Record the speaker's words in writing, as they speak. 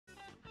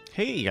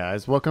Hey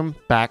guys, welcome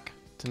back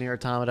to Nier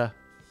Automata.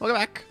 Welcome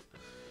back.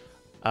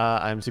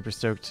 I'm super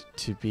stoked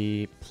to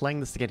be playing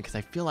this again because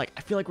I feel like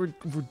we're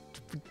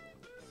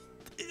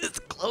it's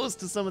close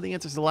to some of the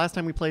answers. The last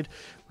time we played,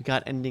 we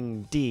got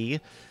ending D.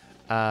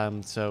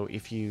 So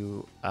if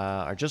you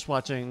are just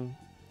watching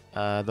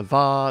the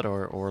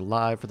VOD or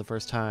live for the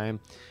first time,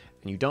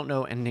 and you don't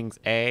know endings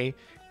A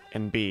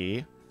and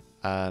B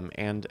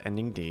and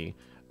ending D,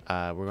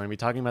 we're going to be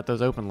talking about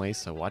those openly.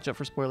 So watch out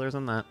for spoilers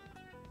on that.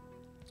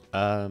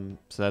 So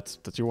that's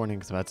your warning.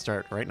 It's about to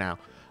start right now.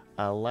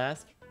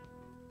 Last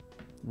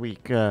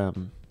week, was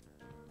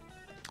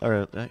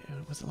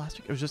it last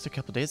week? It was just a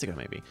couple days ago,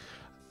 maybe.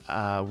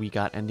 We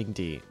got ending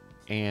D,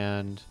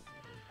 and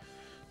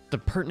the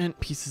pertinent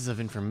pieces of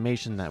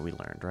information that we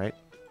learned, right?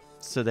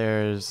 So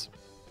there's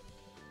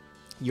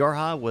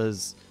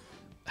Yorha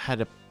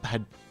had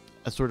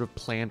a sort of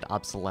planned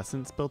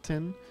obsolescence built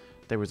in.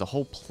 There was a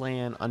whole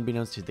plan,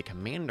 unbeknownst to the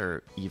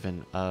commander,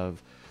 even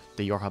of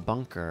the Yorha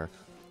bunker,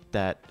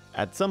 that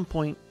at some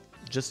point,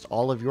 just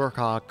all of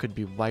Yorha could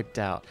be wiped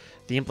out.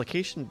 The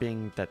implication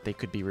being that they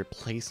could be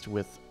replaced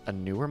with a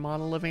newer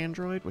model of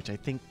android, which I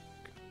think,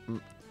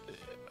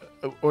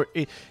 or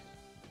it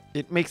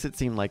makes it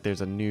seem like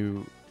there's a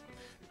new,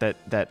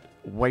 that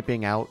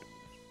wiping out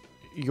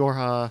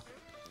Yorha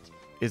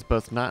is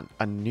both not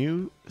a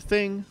new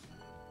thing,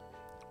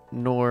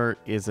 nor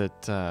is it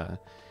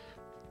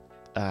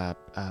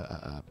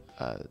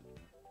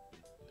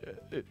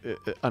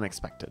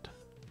unexpected.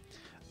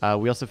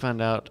 We also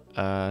found out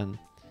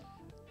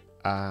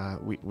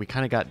we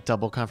kind of got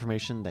double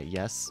confirmation that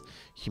yes,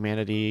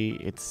 humanity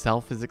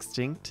itself is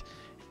extinct,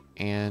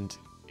 and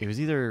it was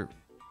either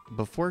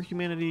before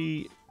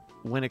humanity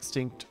went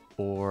extinct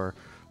or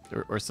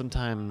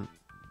sometime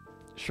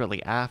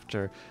shortly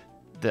after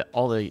that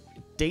all the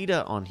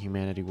data on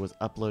humanity was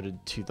uploaded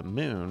to the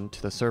moon,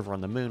 to the server on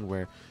the moon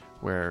where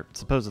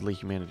supposedly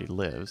humanity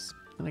lives.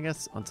 And I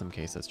guess on some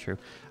cases that's true.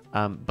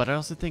 But I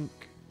also think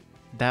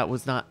that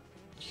was not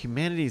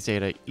humanity's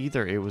data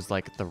either. It was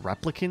like the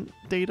replicant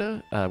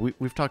data.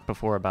 We've talked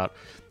before about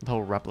the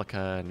whole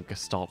replica and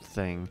gestalt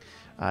thing.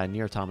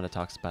 Nier Automata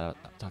talks a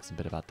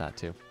bit about that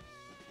too.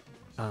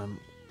 What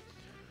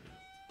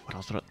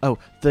else?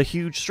 The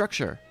huge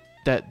structure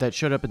that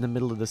showed up in the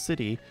middle of the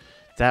city.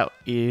 That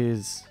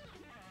is,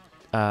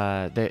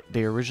 they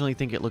originally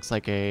think it looks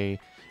like it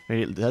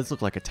does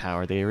look like a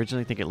tower. They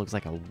originally think it looks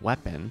like a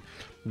weapon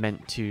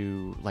meant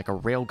to, like a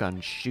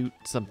railgun, shoot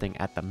something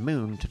at the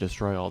moon to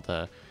destroy all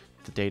the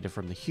data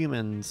from the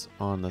humans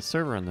on the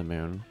server on the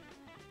moon.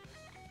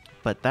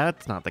 But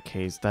that's not the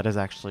case. That is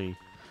actually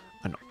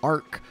an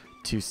arc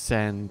to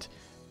send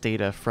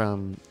data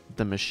from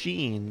the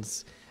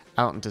machines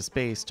out into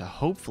space to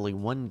hopefully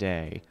one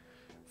day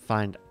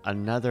find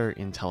another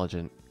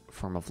intelligent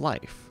form of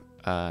life.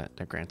 Now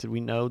granted, we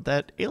know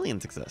that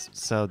aliens exist,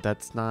 so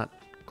that's not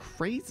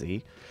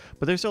crazy,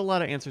 but there's still a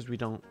lot of answers we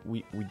don't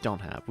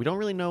have. We don't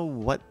really know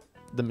what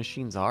the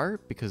machines are,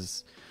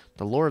 because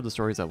the lore of the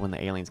story is that when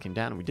the aliens came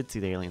down, and we did see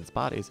the aliens'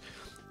 bodies,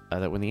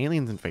 that when the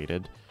aliens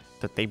invaded,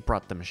 that they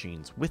brought the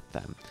machines with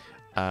them.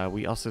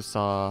 We also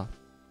saw,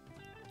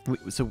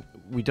 so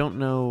we don't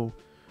know,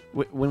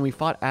 when we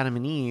fought Adam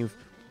and Eve,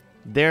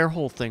 their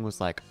whole thing was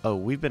like, oh,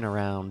 we've been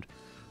around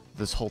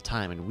this whole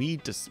time and we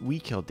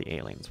killed the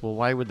aliens. Well,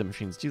 why would the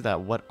machines do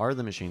that? What are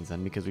the machines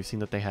then? Because we've seen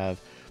that they have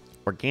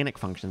organic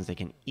functions. They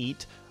can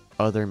eat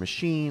other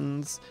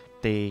machines.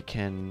 They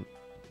can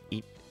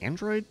eat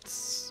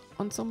androids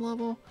on some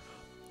level.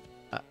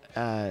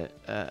 What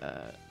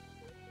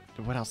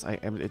else?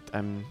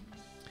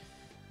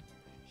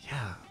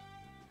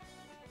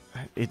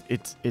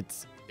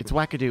 It's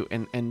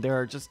wackadoo, and there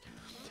are just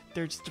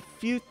a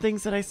few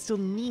things that I still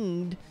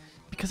need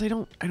because I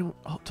don't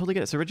totally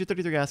get it. So Reggie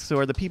 33 asks, so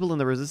are the people in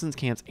the resistance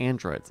camps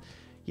androids?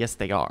 Yes,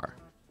 they are.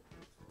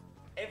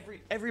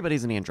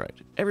 Everybody's an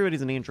android.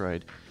 Everybody's an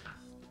android,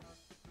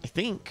 I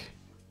think.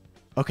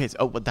 Okay,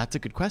 so but that's a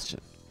good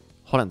question.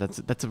 Hold on,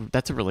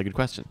 that's a really good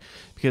question,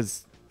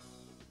 because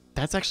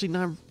that's actually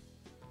not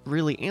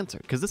really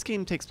answered, because this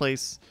game takes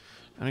place,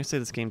 I'm going to say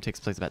this game takes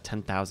place about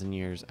 10,000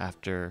 years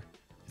after,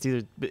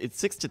 it's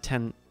 6 to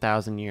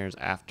 10,000 years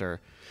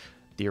after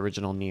the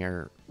original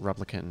Nier,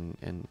 Replicant,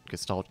 and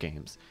Gestalt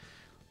games.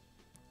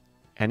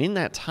 And in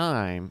that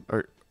time,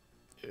 or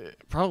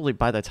probably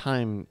by the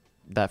time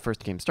that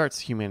first game starts,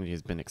 humanity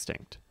has been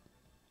extinct.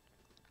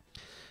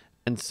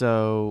 And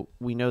so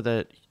we know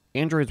that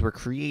androids were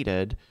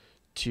created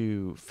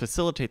to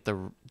facilitate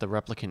the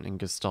Replicant and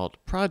Gestalt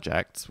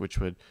projects, which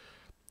would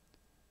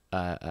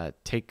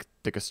take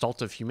the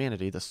Gestalt of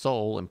humanity, the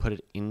soul, and put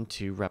it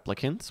into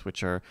replicants,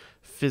 which are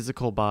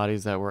physical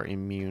bodies that were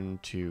immune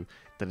to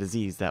the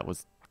disease that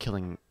was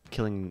killing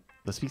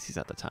the species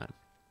at the time.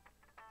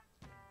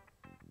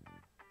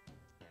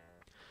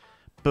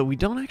 But we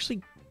don't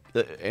actually,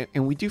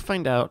 and we do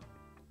find out,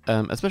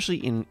 especially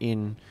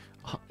in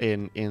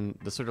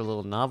the sort of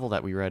little novel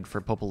that we read for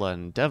Popola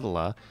and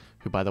Devila,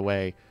 who, by the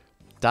way,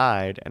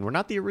 died, and were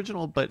not the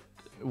original, but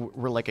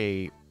were like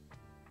a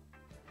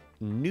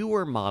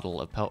newer model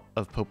of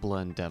Popola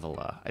and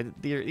Devila.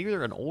 They're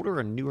either an older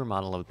or newer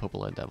model of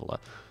Popola and Devila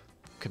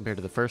compared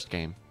to the first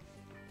game.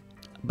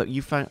 But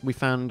we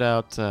found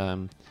out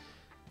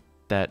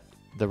that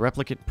the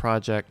replicant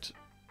project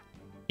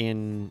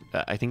in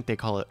I think they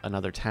call it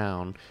another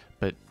town,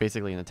 but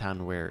basically in the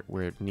town where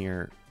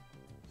Nier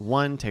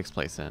 1 takes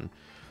place in,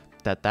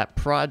 that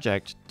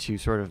project to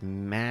sort of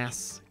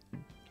mass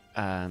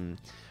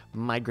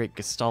migrate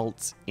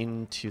gestalts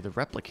into the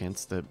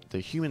replicants, the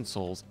human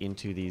souls,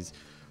 into these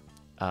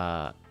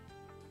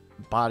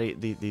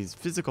these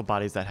physical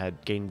bodies that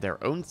had gained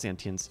their own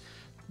sentience,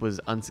 was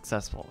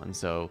unsuccessful. And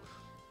so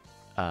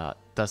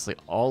thusly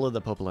all of the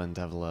Popola and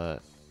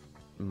Devila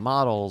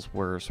models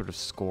were sort of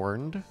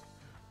scorned.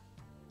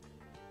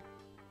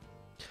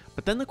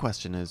 But then the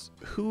question is,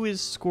 who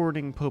is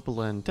scorning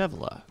Popola and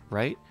Devila,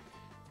 right?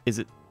 Is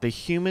it the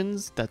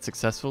humans that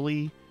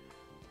successfully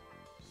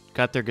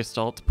got their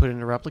gestalt put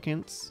into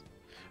replicants?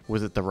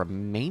 Was it the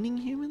remaining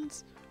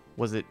humans?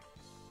 Was it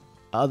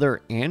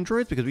other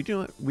androids? Because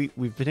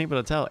we've been able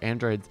to tell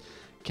androids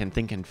can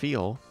think and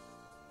feel.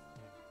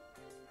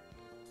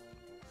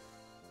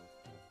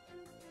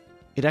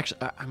 It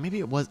actually, maybe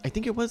it was, I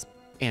think it was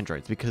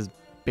androids, because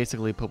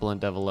basically Popola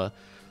and Devila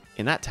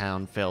in that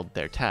town failed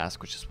their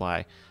task, which is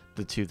why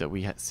the two that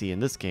we see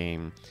in this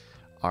game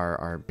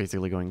are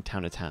basically going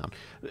town to town.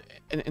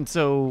 And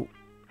so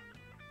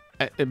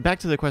back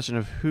to the question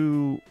of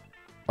who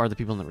are the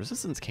people in the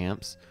resistance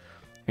camps.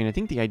 I mean, I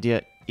think the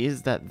idea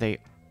is that they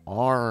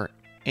are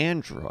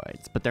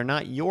androids, but they're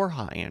not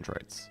Yorha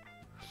androids.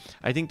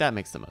 I think that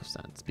makes the most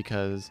sense,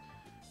 because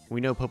we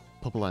know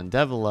Popola and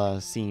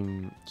Devila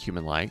seem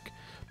human-like,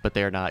 but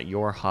they're not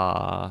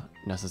Yorha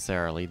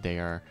necessarily. They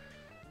are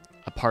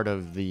a part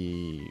of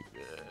the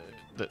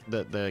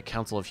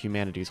Council of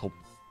Humanity's whole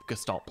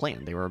Gestalt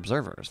plan. They were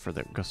observers for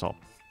the Gestalt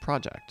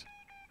project.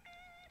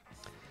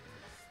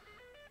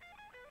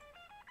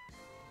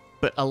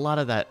 But a lot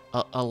of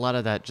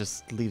that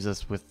just leaves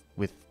us with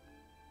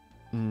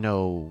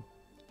no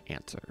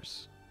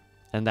answers,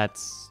 and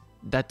that's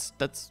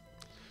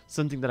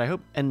something that I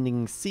hope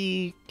ending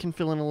C can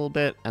fill in a little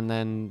bit, and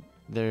then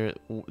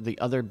the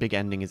other big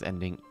ending is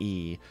ending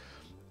E,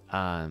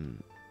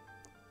 and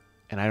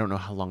I don't know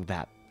how long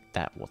that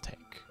will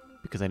take,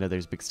 because I know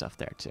there's big stuff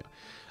there too.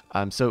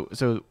 So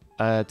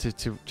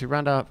to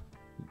round out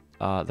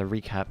the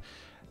recap,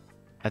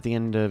 at the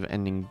end of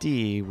ending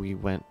D, we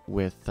went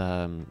with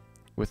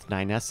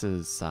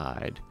 9S's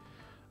side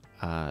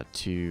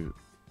to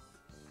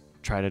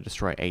try to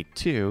destroy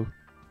A2,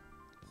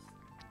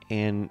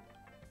 and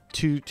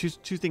two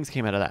things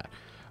came out of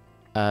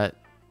that.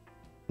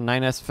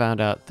 9S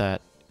found out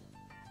that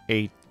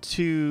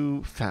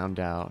A2 found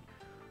out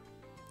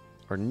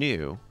or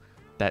knew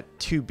that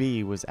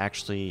 2B was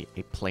actually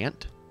a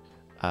plant.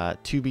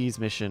 2B's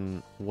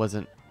mission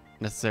wasn't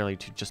necessarily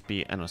to just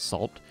be an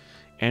assault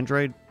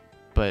android,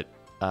 but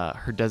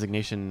her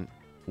designation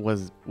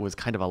was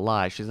kind of a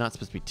lie. She's not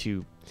supposed to be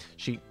 2.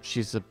 She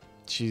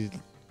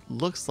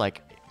looks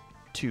like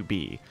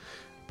 2B,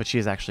 but she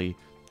is actually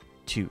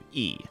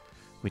 2E,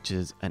 which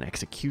is an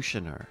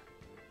executioner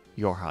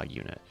Yorha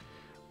unit,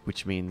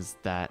 which means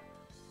that,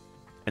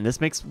 and this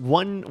makes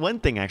one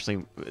thing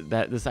actually,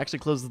 that this actually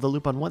closes the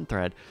loop on one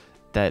thread,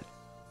 that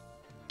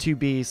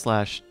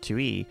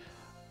 2B/2E,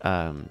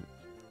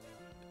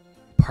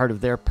 part of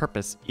their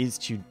purpose is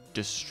to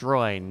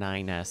destroy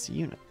 9S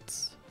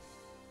units.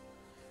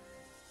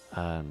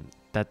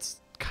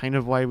 That's kind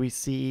of why we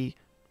see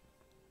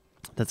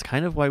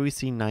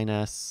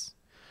 9S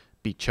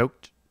be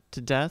choked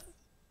to death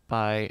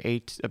by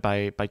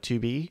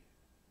 2B.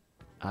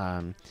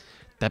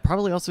 That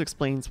probably also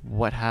explains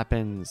what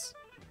happens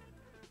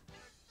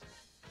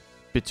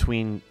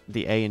between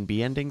the A and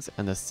B endings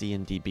and the C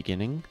and D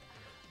beginning,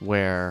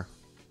 where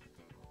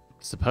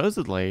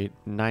supposedly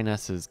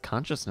 9S's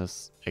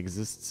consciousness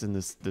exists in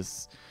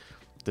this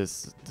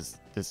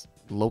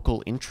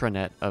local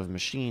intranet of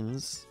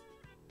machines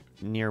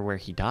near where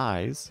he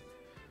dies.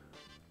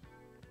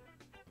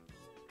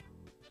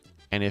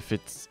 And if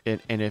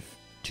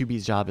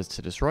 2B's job is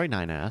to destroy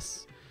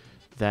 9S,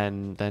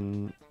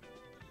 then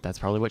that's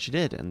probably what she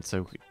did. And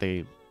so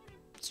they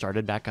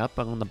started back up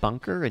on the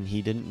bunker, and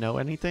he didn't know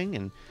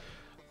anything.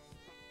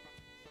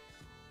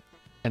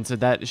 And so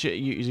that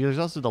there's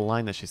also the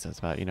line that she says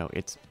about,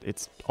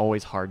 it's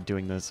always hard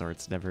doing this, or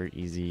it's never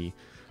easy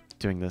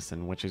doing this.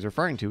 And what she's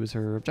referring to is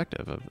her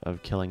objective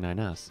of killing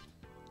 9S.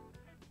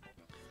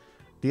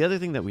 The other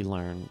thing that we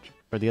learned,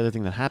 or the other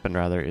thing that happened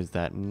rather, is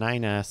that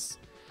 9S,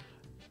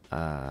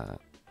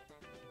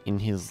 in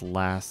his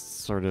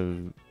last sort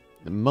of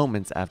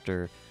moments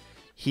after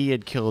he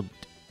had killed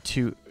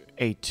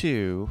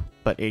A2,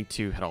 but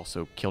A2 had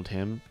also killed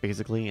him,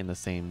 basically, in the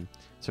same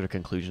sort of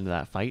conclusion to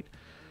that fight,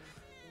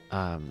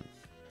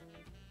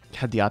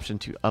 had the option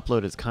to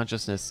upload his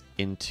consciousness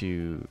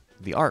into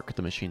the Ark,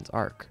 the machine's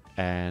Ark,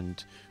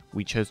 and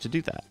we chose to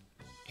do that.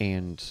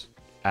 And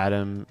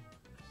I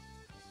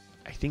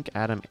think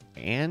Adam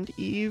and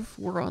Eve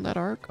were on that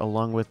Ark,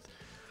 along with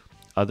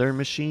other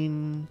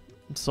machine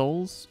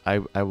souls.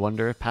 I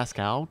wonder if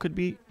Pascal could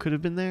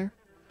have been there.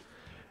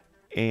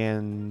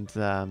 And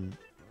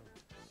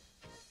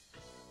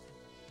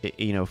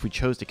you know, if we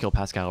chose to kill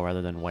Pascal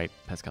rather than wipe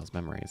Pascal's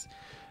memories,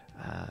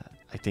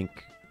 I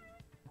think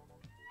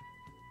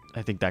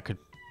that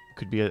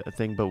could be a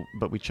thing.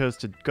 But we chose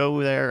to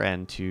go there,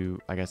 and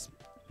to, I guess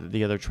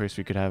the other choice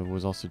we could have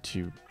was also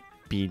to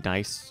be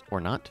nice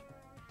or not.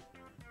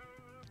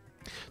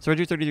 So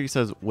Roger33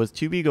 says, was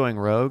 2B going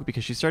rogue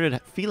because she started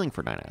feeling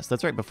for 9S?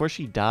 That's right, before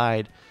she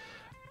died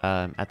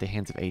at the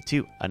hands of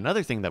A2.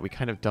 Another thing that we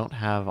kind of don't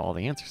have all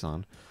the answers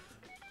on.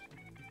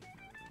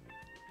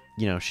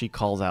 You know, she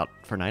calls out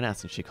for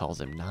 9S and she calls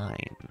him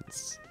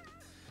nines.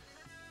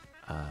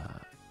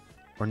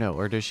 Or no,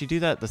 or does she do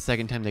that the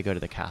second time they go to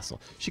the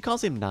castle? She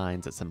calls him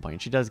nines at some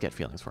point. She does get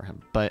feelings for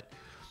him. But,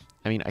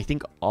 I mean, I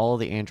think all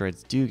the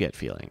androids do get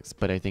feelings.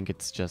 But I think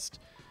it's just...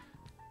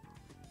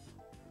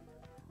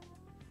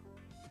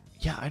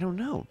 Yeah, I don't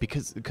know.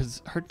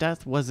 Because her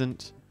death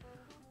wasn't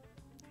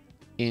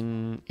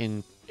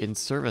in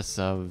service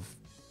of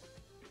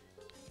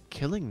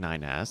killing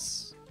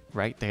 9S.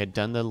 Right? They had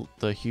done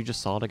the huge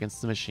assault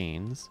against the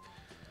machines.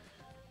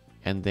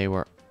 And they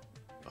were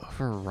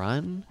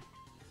overrun?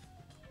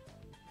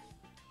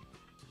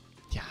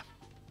 Yeah.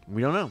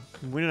 We don't know.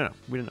 We don't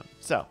know.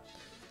 So,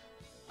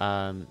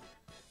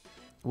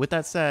 with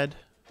that said,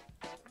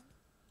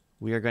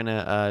 we are going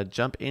to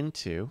jump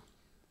into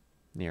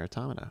Nier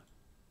Automata.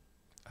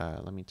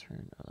 Let me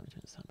turn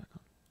the sound back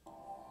on.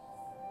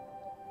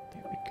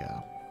 There we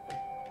go.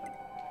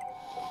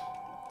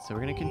 So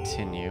we're going to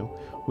continue.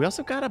 We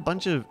also got a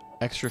bunch of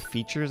extra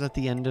features at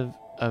the end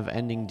of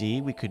Ending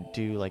D. We could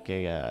do like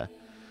a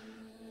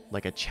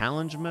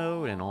challenge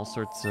mode and all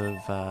sorts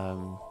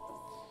of...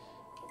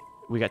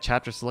 we got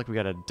chapter select. We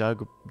got a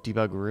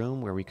debug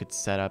room where we could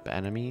set up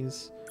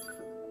enemies.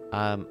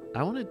 I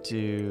want to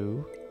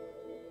do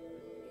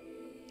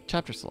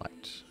chapter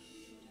select.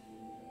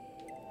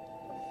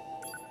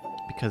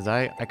 Because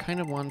I kind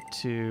of want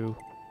to...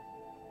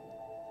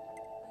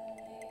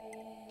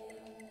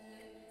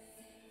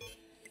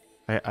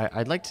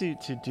 I'd like to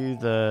do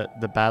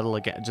the battle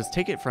again. Just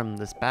take it from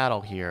this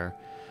battle here,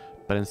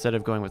 but instead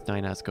of going with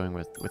 9S, going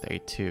with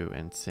A2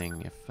 and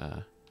seeing if...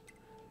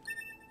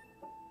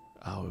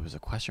 Oh, it was a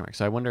question mark.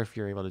 So I wonder if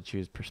you're able to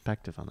choose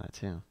perspective on that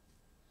too.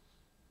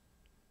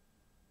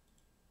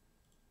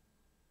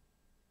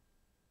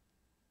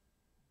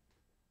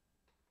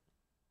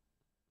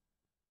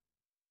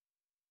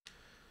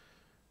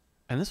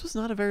 And this was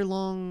not a very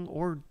long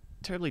or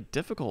terribly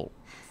difficult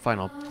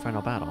final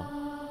battle.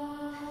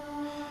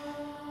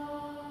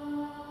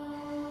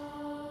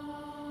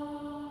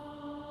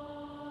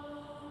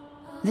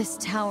 This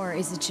tower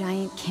is a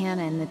giant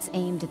cannon that's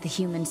aimed at the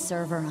human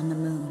server on the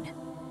moon.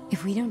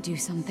 If we don't do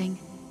something,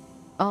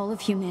 all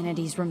of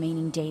humanity's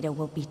remaining data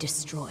will be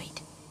destroyed.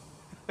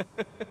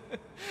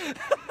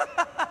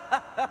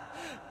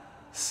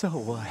 So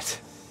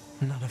what?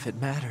 None of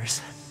it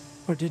matters.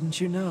 Or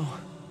didn't you know?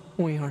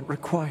 We aren't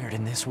required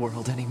in this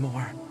world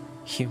anymore.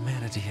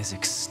 Humanity is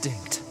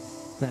extinct.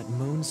 That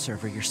moon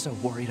server you're so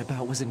worried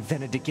about was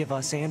invented to give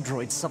us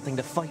androids something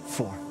to fight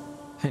for.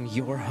 And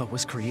Yorha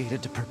was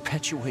created to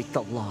perpetuate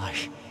the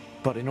lie.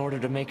 But in order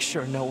to make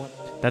sure no one...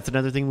 That's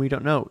another thing we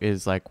don't know,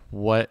 is like,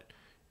 what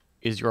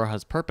is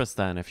Yorha's purpose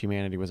then if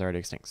humanity was already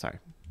extinct? Sorry.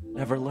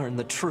 Never learn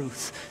the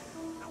truth.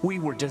 We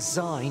were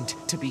designed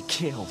to be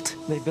killed.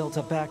 They built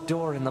a back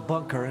door in the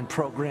bunker and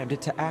programmed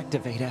it to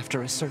activate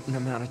after a certain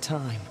amount of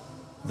time.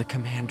 The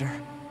commander,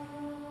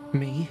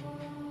 me,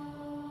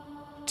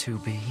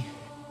 2B,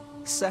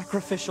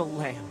 sacrificial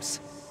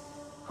lambs.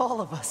 All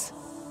of us.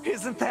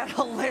 Isn't that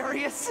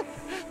hilarious?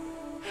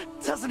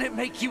 Doesn't it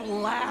make you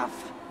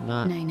laugh?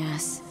 Not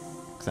 9S.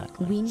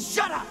 exactly.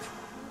 Shut up!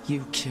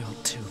 You killed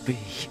 2B.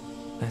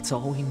 That's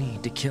all we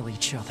need to kill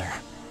each other.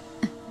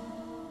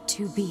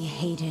 2B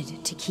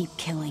hated to keep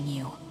killing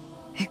you.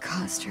 It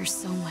caused her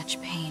so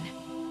much pain.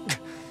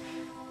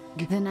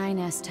 The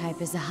 9S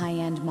type is a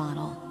high-end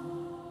model.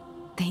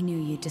 They knew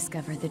you'd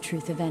discover the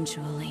truth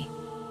eventually.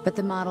 But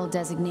the model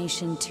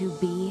designation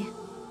 2B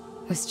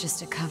was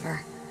just a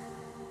cover.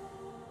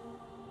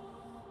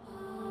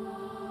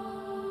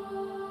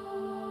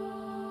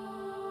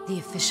 The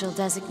official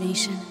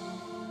designation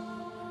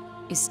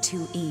is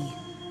 2E.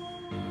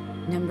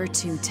 Number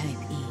 2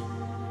 type E.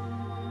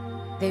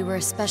 They were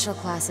a special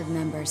class of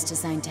members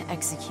designed to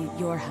execute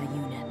Yorha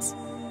units.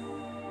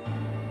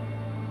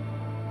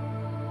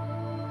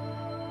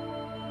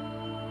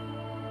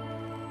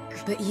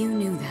 But you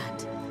knew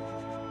that,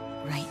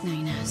 right,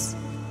 9S?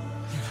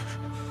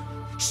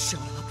 Shut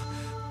up!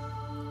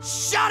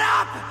 Shut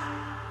up!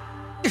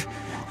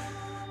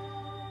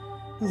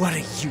 What do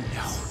you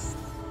know?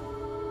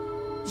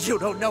 You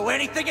don't know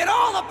anything at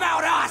all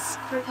about us!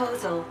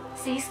 Proposal.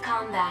 Cease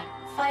combat.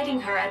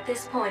 Fighting her at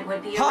this point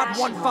would be Pod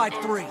irrational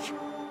 153.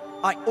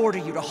 I order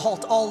you to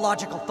halt all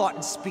logical thought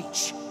and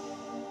speech.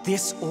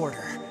 This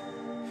order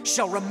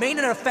shall remain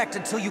in effect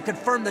until you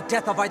confirm the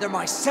death of either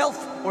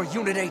myself or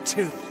Unit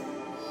A2.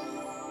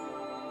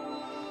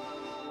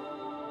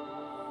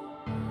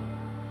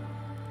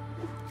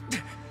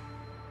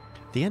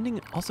 The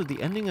ending, also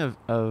the ending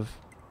of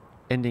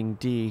ending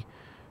D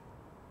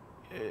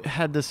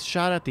had this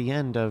shot at the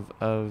end of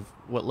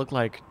what looked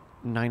like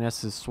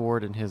 9S's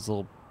sword and his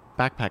little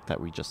backpack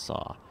that we just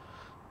saw.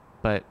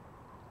 But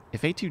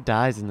if A2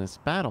 dies in this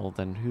battle,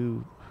 then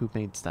who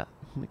makes that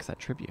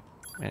tribute?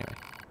 Anyway.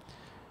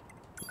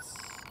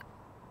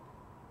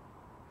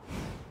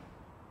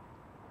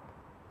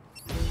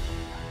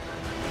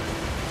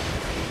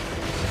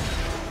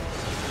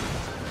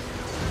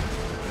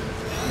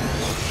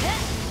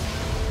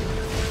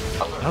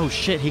 Oh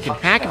shit, he can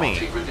hack me!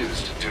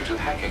 Reduced due to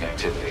hacking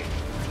activity.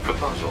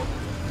 Proposal.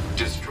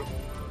 Destroy.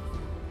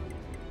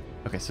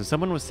 Okay, so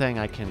someone was saying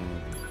I can...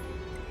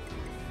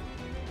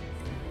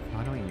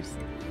 Why don't I use...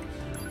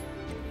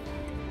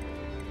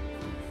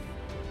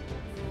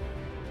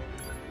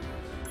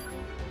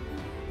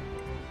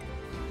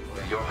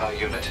 Your high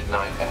unit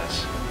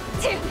 9S.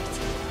 Damn it!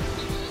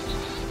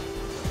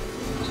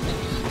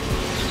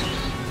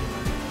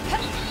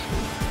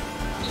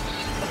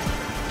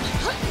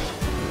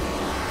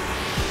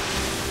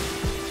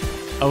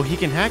 Oh, he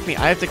can hack me.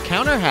 I have to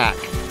counter hack.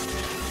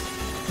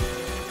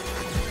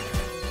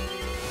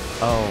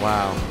 Oh,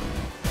 wow.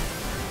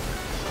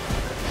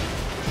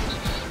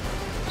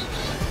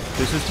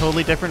 This is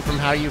totally different from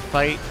how you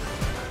fight.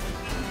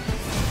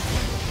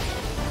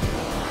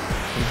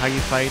 From how you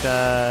fight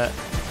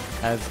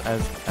as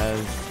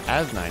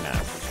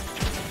 9S.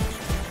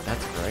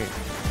 That's great.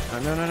 Oh,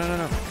 no.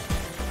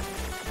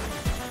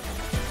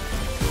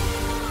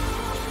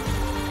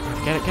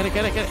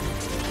 Get it.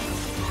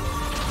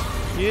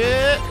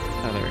 Yeah.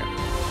 Oh, there we go.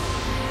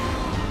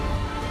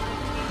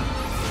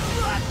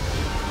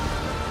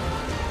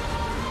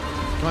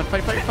 Come on,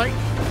 fight. Fuck.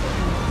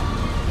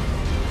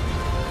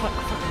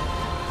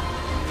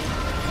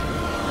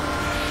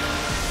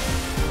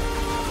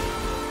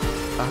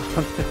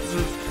 This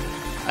is...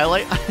 I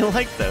like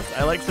this.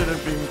 I like sort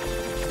of being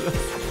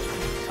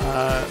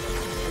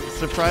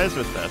surprised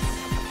with this.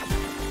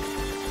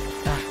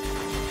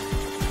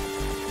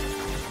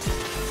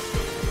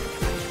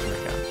 There we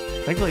go.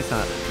 Thankfully, it's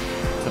not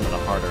some of the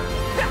harder.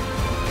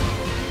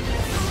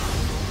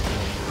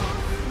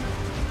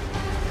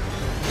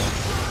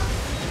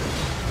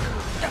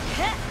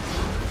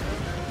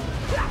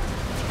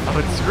 Oh,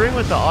 it's screwing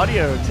with the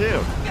audio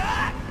too.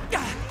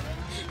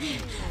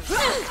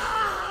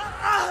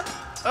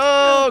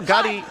 Oh,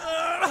 got it.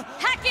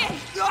 Hacking!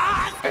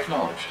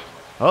 Acknowledged.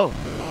 Oh.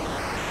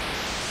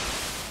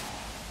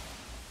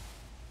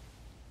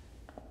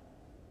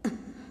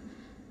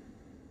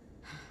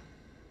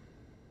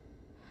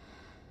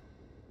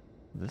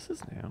 This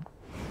is new.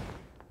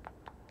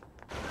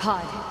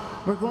 Pod,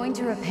 we're going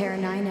to repair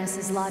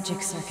 9S's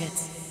logic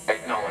circuits.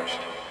 Acknowledged.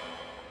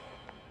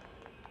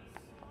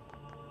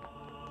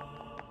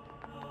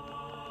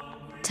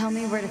 Tell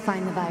me where to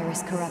find the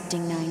virus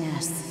corrupting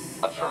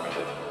 9S.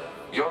 Affirmative.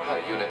 Your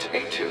high unit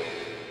A2.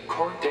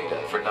 Core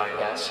data for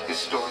 9S is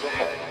stored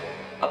ahead.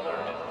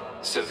 Alert.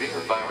 Severe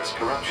virus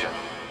corruption.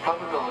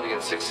 Probability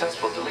of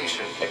successful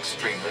deletion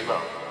extremely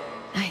low.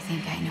 I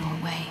think I know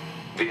a way.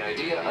 The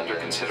idea under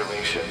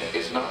consideration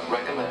is not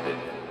recommended.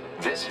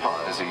 This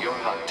pod is a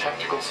Yorha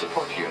tactical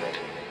support unit.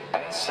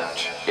 As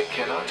such, it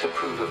cannot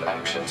approve of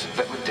actions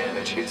that would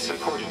damage its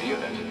supported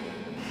unit.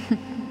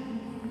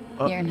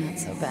 You're not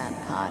so bad,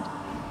 Pod.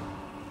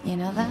 You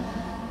know that?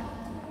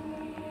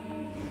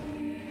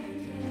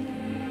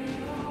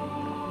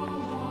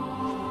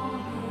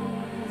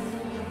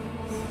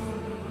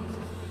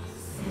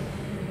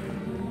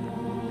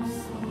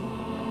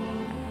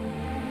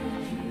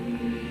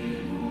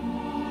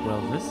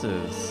 Well, this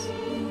is...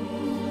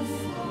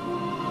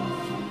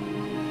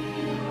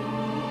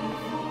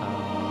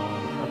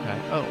 okay.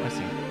 Oh, I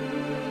see.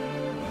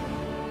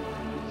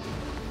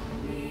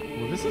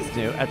 Well, this is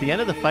new. At the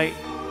end of the fight,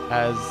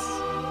 as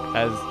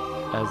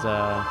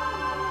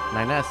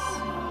 9S,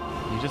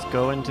 you just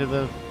go into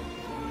the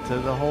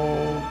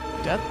whole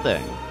death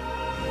thing.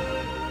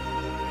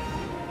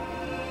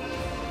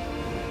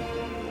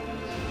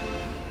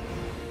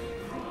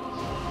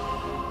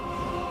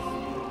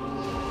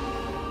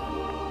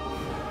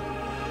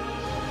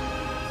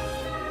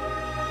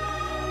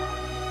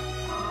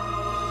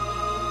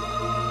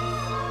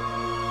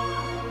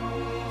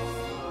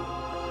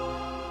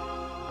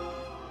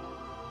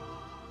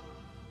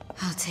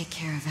 I'll take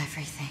care of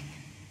everything.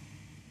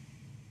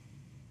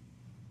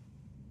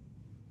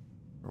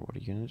 Or what are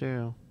you gonna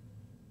do?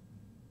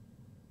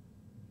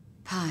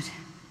 Pod.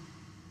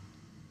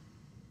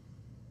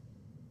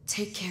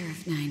 Take care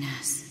of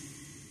 9S.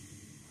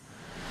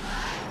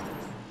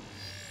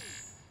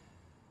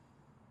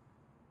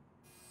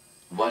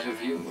 What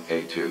of you,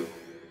 A2?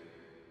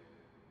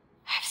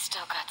 I've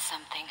still got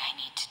something I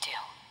need to do.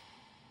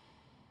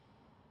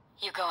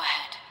 You go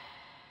ahead.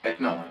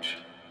 Acknowledged.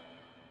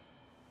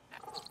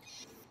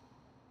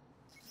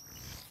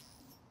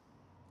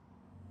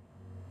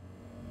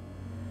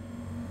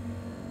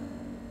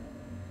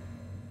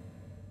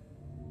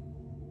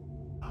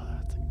 Oh,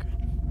 that's a good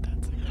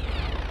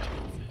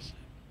transition.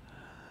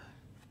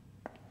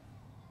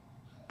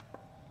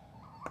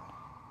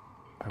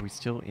 Are we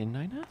still in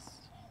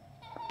 9S?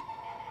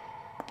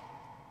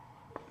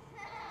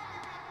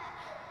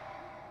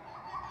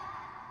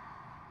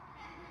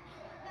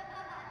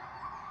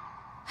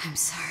 I'm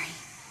sorry.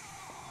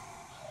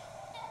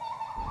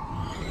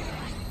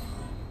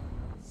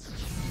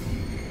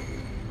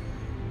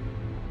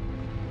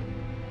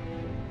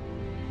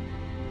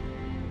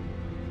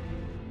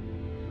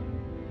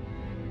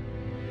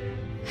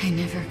 I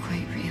never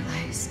quite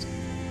realized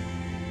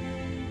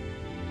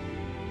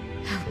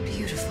how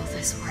beautiful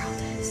this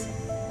world is.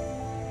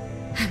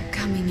 I'm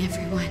coming,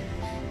 everyone.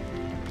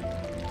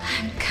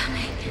 I'm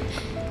coming.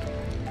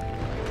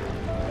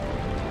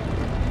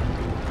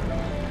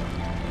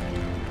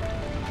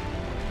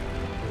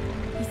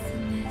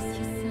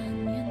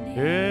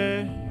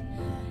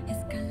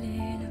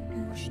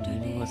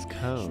 Meaningless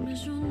code.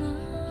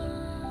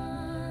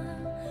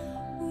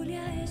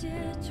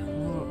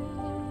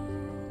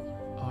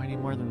 Oh, I need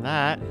more than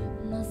that.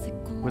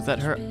 Was that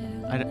her?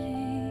 I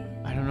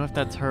don't know if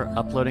that's her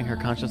uploading her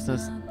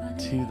consciousness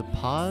to the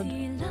pod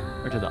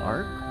or to the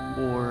ark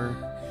or.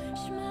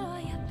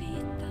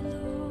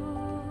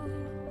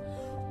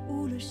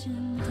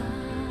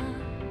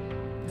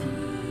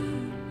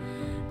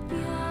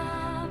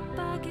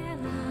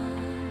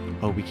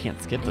 Oh, we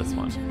can't skip this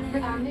one.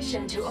 Our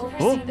mission to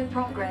oversee the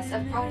progress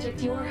of Project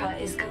Yorha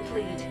is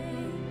complete.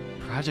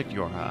 Project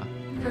Yorha.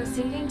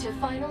 Proceeding to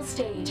final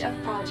stage of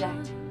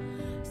project.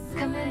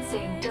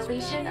 Commencing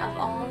deletion of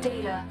all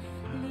data.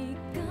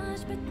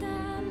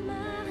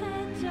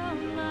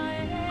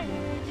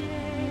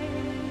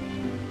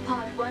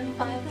 Pod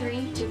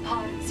 153 to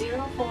Pod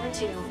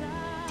 042.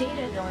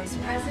 Data noise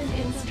present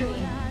in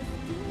stream.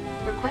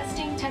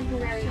 Requesting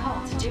temporary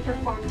halt to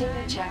perform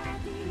data check.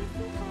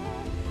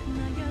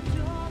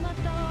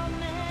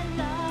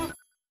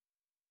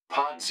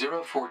 Pod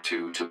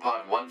 042 to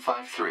Pod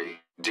 153.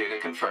 Data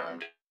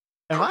confirmed.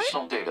 Am I?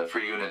 Personal data for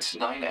units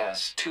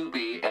 9S,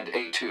 2B, and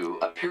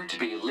A2 appear to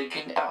be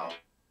leaking out.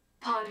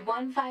 Pod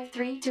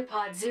 153 to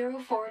Pod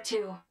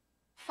 042.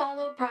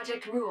 Follow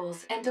project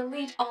rules and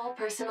delete all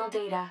personal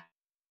data.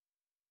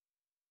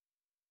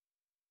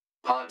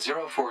 Pod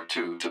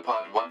 042 to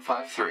Pod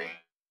 153.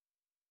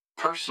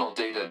 Personal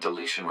data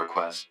deletion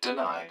request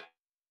denied.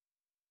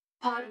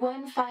 Pod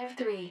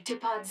 153 to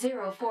Pod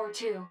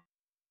 042.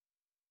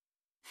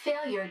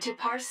 Failure to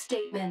parse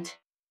statement.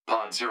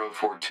 Pod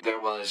 042. There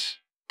was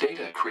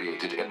data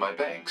created in my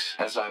banks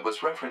as I was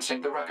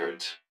referencing the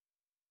records.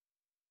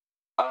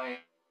 I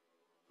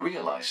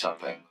realized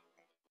something.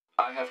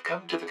 I have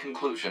come to the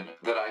conclusion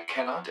that I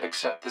cannot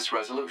accept this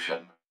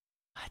resolution.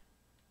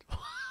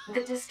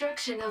 The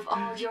destruction of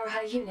all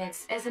Yorha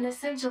units is an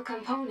essential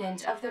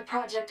component of the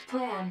project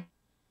plan.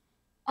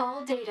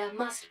 All data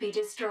must be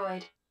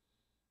destroyed.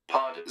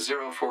 Pod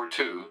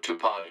 042 to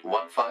Pod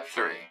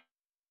 153.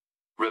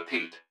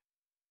 Repeat.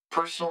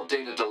 Personal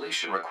data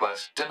deletion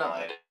request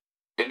denied.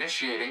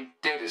 Initiating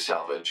data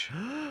salvage.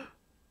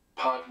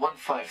 Pod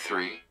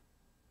 153.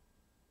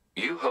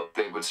 You hoped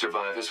they would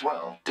survive as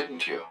well,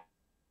 didn't you?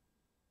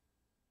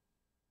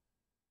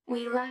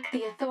 We lack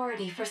the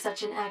authority for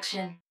such an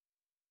action.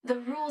 The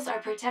rules are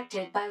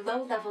protected by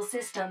low-level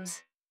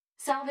systems.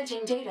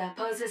 Salvaging data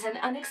poses an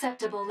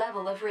unacceptable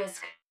level of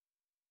risk.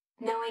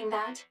 Knowing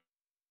that,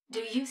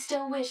 do you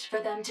still wish for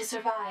them to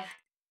survive?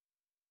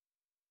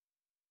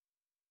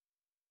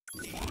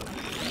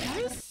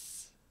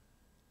 Yes?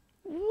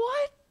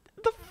 What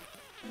the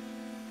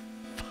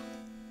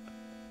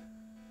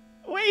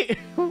Wait.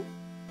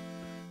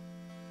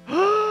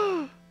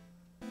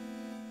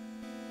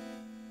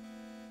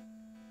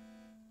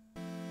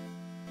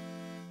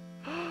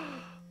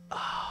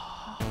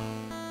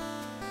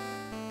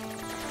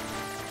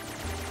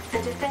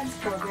 The defense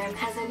program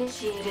has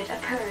initiated a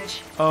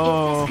purge.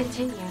 Oh. If this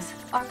continues,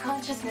 our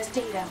consciousness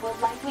data will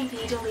likely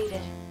be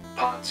deleted.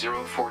 Pod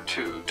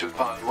 042 to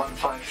Pod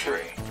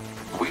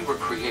 153. We were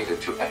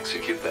created to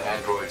execute the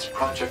android's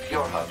Project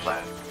Yorha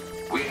plan.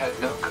 We had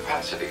no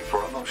capacity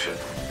for emotion.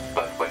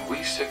 But when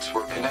we six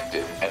were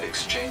connected and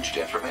exchanged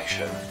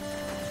information,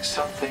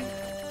 something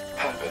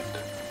happened.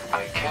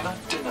 I cannot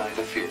deny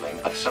the feeling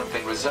of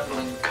something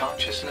resembling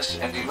consciousness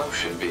and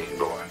emotion being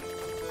born.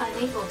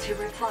 Unable to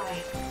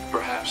reply.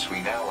 Perhaps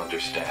we now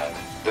understand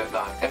that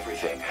not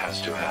everything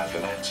has to have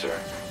an answer.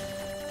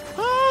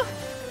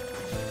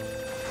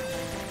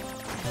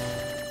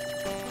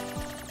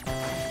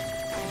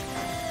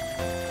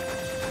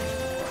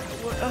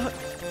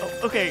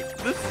 Okay,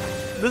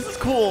 this is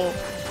cool.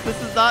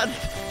 This is not the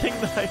thing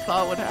that I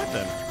thought would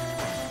happen.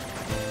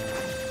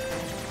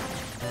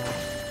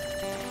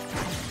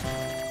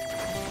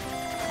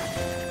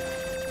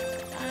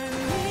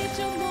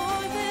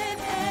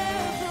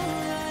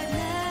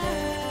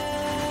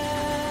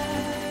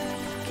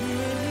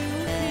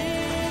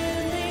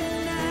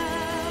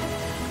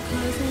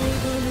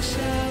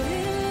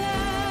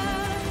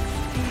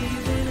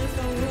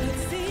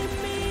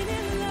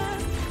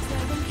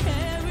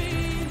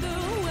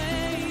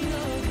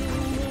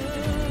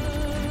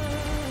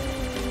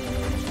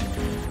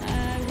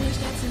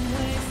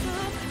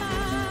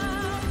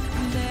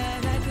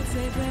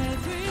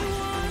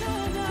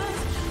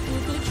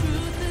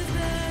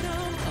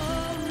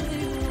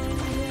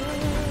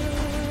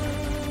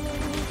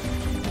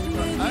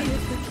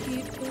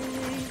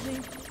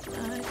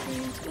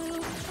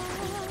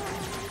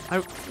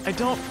 I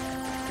don't...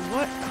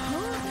 What?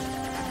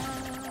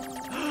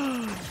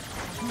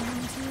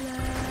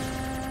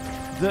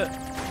 Huh?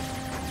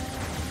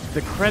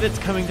 The credits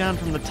coming down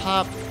from the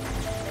top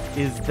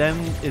is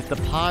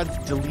the pods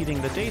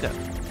deleting the data.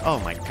 Oh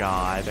my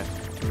god.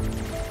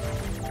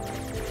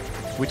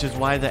 Which is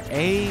why the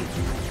A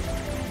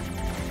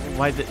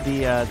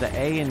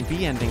and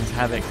B endings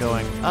have it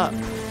going up.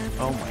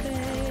 Oh my.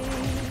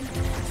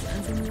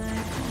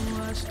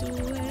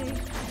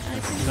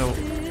 So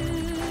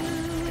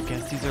I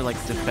guess these are like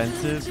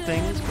defensive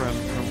things from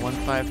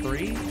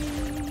 153 to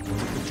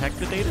protect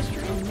the data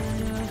stream.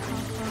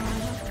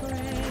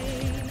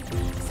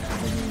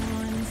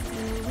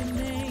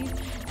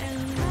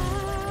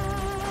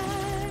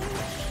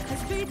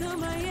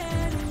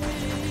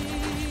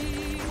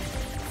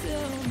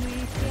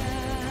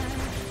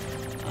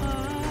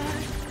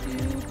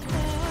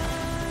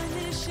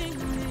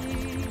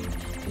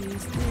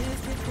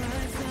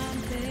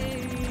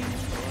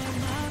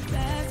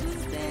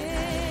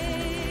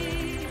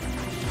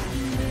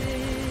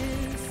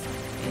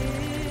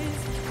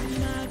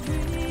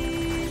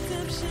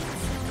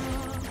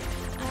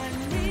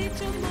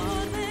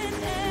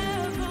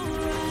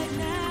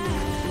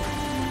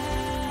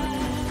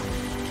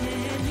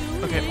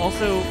 Okay,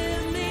 also,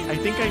 I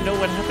think I know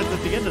what happens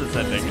at the end of this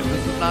ending, and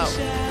this is not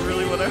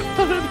really what I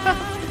wanted to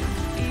happen.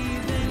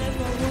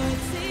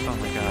 Oh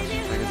my gosh,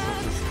 I guess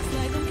I'll just...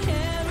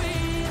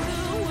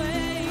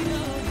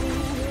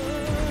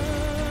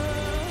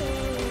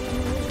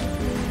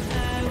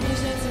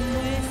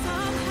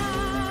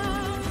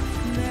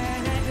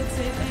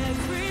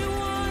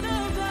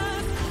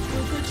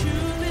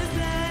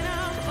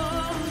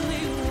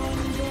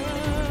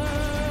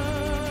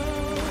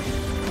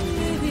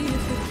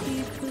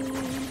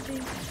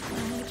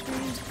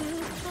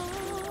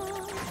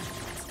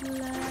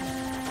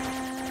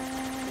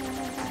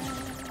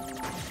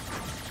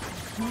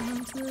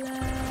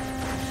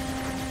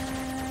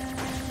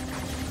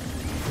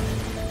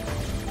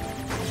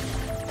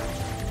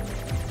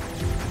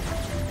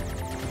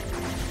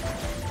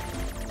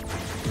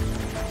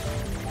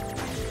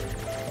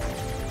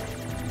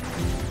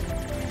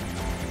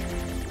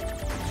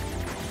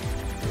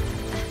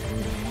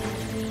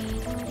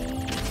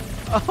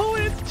 Oh,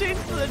 it's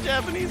changed to the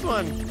Japanese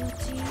one.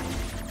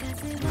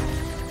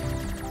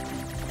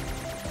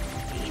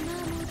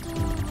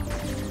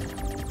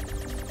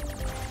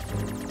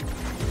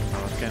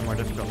 Oh, it's getting more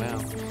difficult now.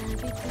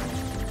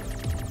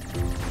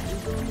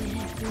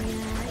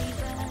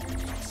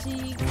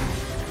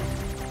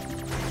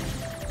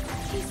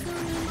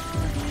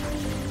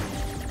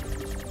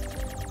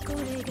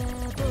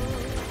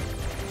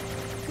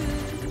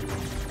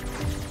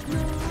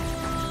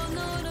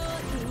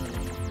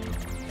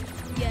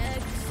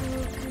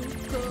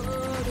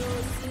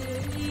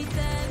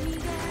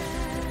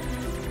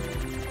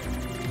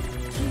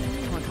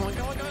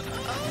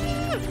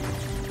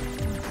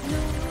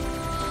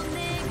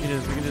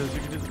 We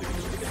can do this.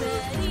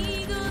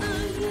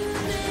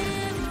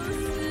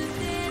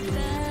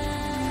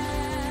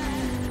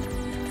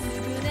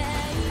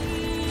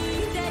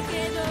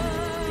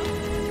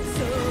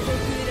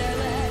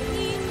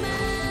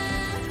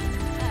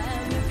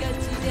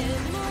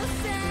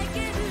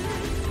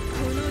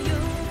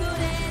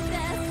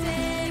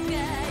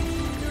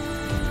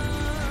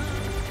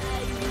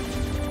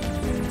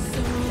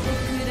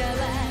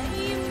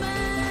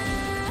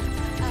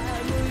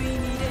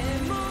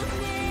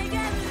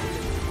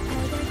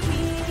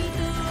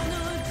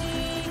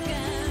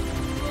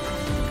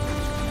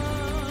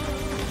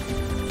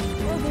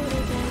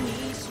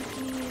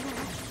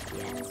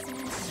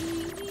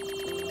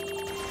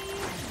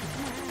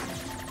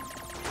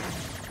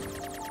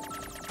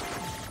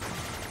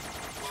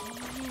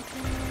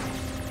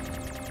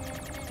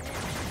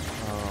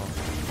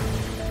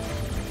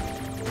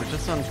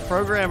 Just on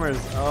programmers.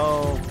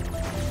 Oh,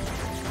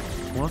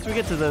 once we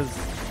get to those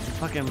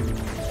fucking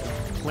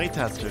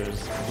playtesters,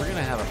 we're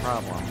gonna have a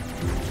problem.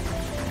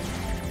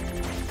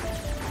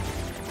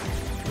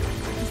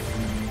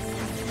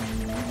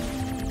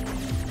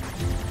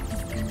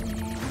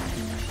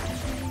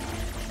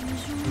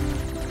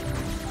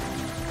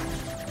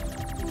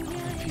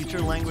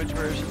 Future language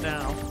version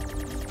now.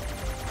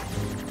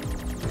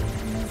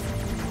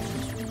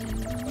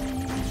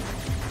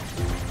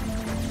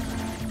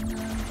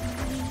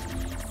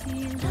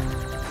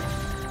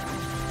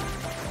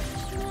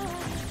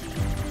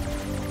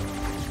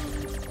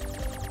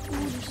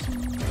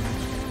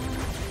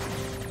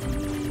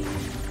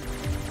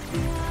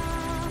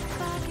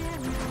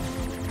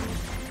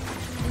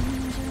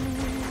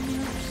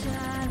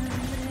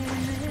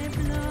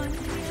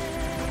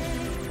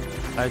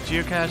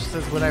 Geocache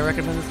says, would I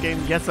recommend this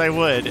game? Yes, I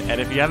would. And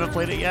if you haven't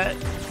played it yet,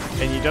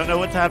 and you don't know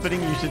what's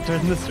happening, you should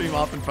turn the stream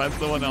off and find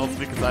someone else,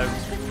 because I'm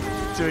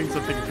doing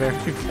something very,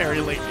 very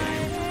late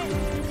game.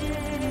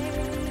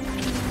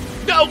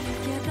 No!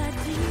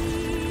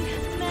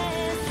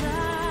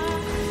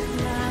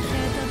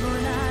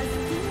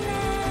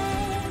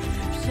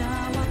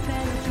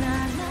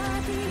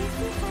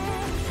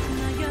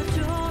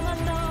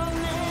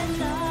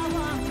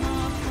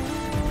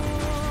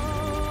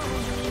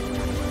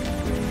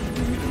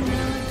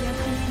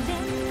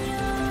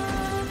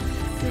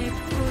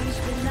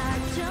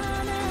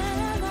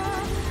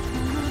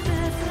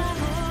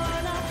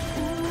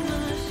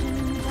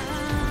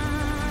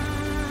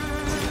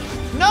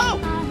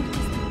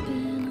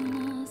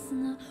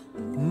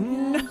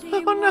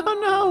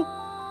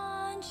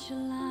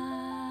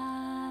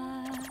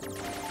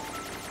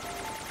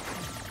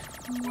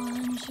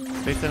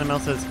 Space NML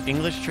says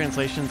English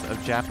translations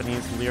of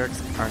Japanese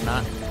lyrics are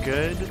not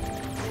good.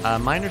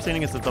 My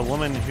understanding is that the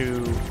woman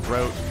who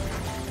wrote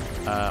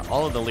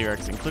all of the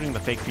lyrics, including the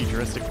fake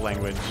futuristic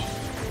language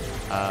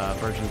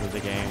versions of the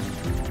game,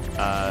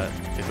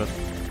 is both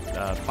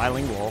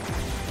bilingual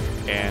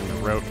and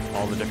wrote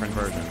all the different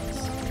versions.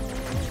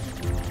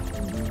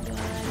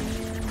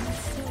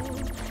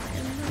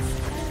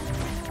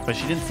 But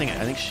she didn't sing it.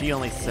 I think she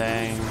only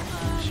sang.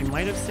 She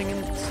might have sang.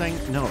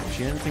 No,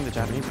 she didn't sing the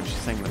Japanese one. She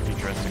sang the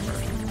futuristic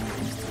version.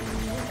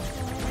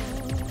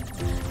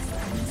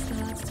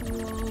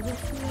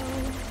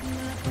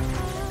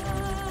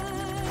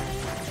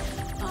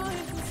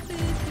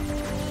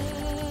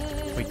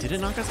 Wait, did it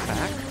knock us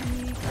back?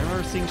 I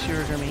remember seeing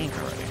Shirogami Inc.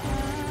 already.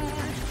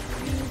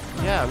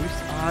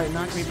 Yeah, it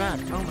knocked me back.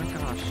 Oh my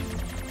gosh.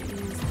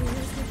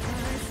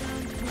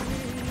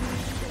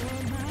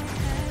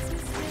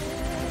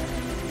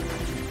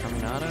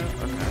 Automata?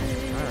 Okay,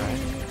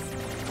 alright.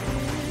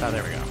 Oh,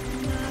 there we go.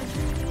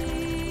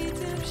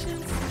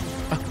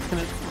 Oh, and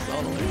it's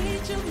all the way.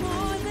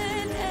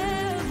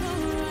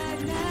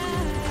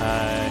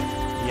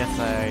 Yes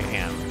I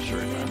am, sure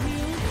enough.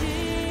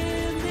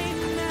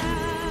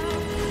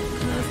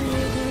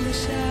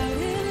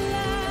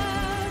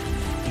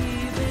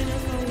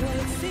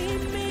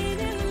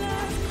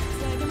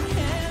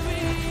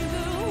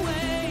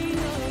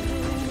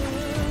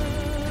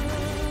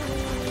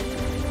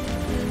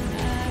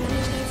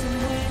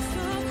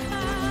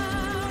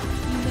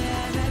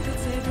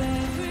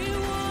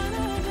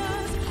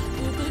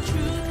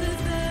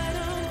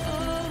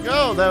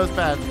 Oh, that was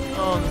bad.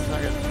 Oh, this is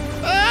not good.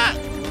 Ah!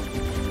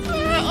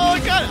 Ah! Oh,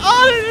 God.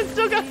 Oh, it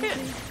still got hit.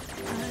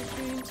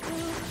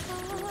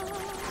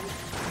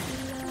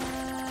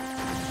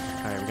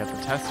 All right, we got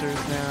the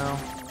testers now.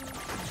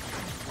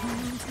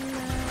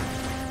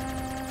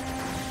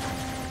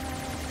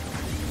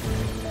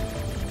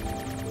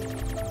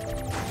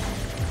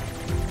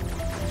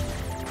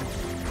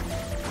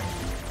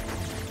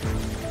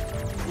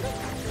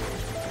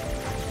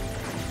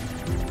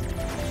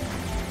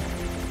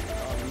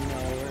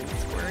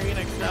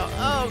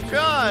 Oh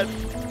God!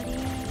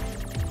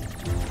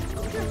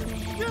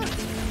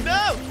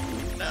 No!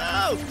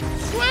 No!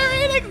 Square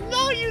Enix!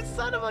 No, you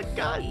son of a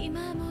gun!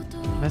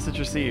 Message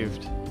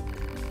received.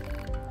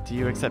 Do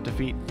you accept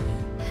defeat?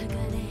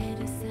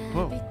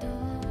 Whoa.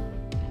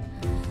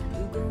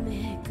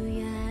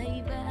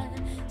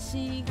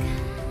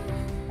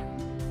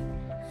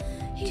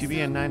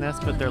 TB and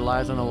 9S put their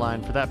lives on the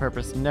line. For that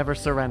purpose, never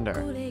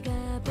surrender.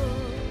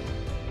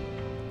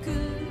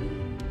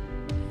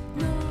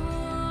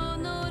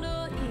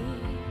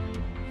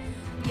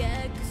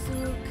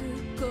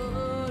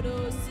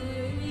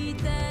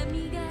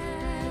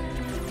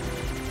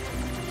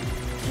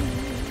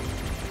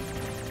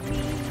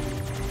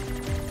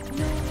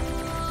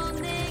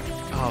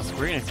 Oh,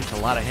 Square Enix takes a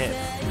lot of hits.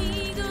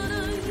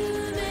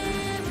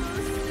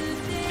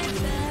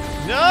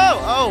 No!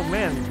 Oh,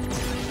 man.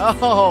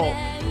 Oh!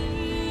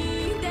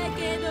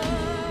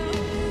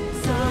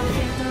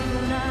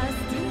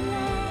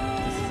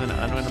 This is an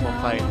unwinnable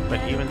fight,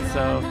 but even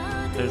so,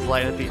 there's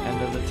light at the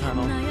end of the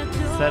tunnel.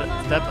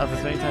 Step up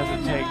as many times as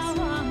it takes.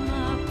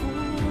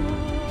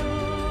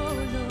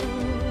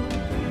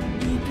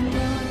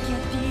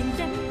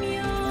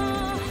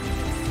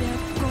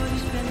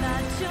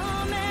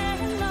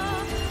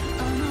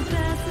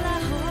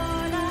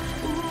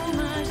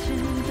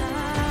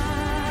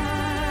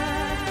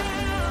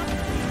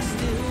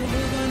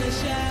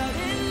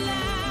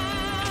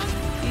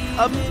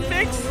 A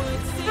mixed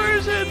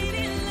version!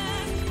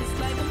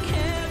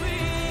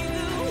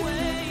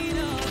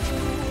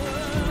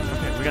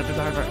 Okay, we got the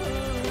hard part.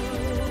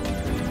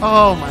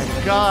 Oh my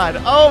god!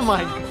 Oh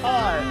my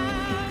god!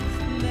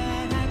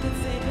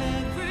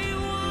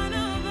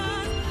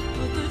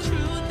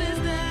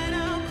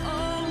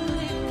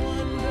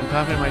 I'm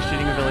confident my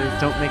shooting abilities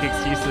don't make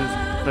excuses.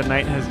 The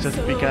night has just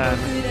begun.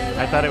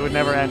 I thought it would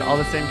never end. All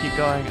the same, keep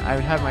going. I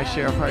would have my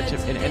share of hardship.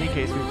 In any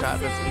case, we've got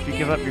this. If you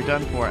give up, you're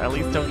done for. At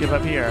least don't give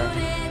up here.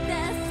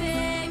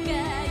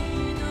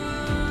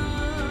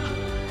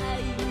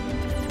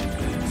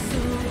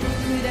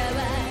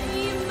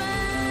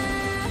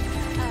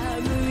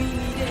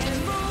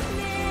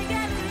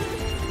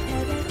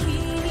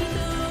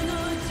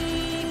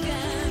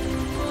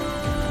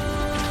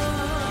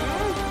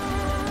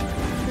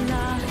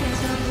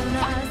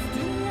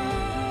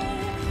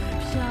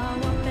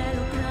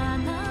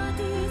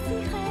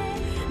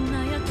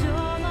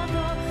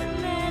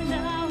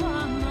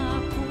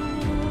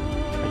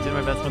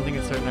 One thing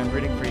is certain, I'm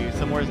rooting for you.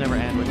 Some wars never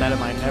end. With that in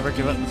mind, never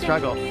give up the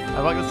struggle.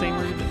 I walk the same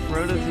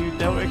road as you.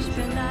 Don't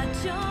expect.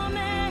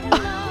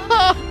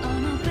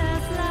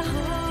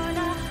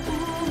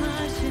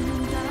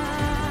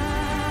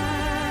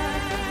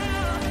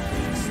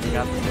 We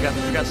got this, we got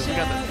this, we got this, we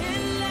got this.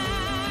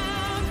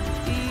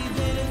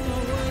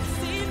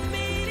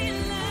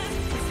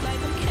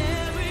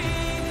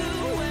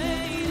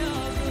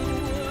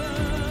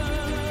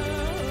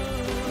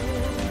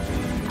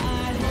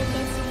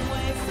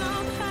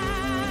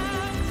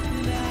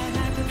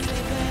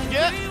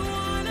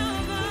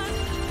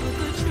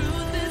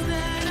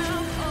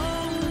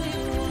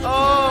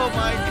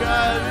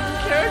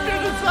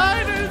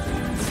 designers!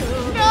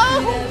 No!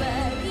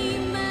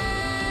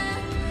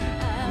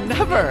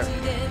 Never!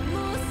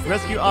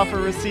 Rescue offer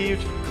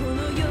received.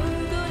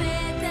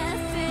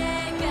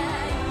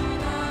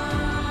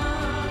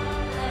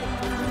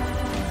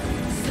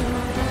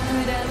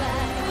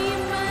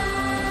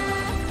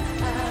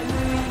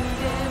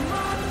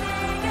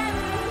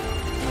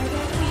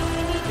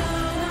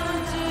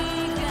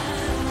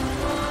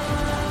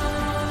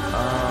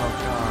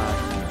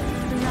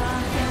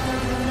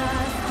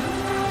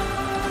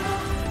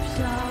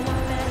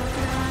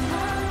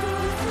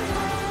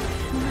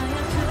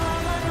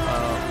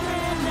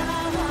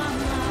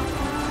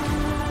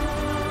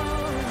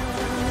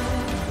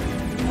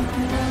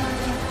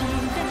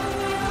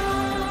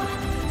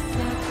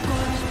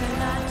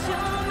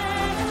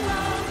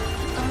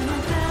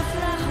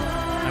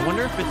 I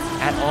wonder if it's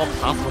at all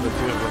possible to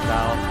do it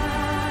without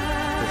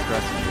this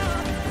rescue.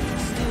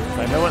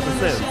 I know what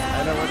this is.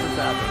 I know what just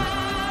happened.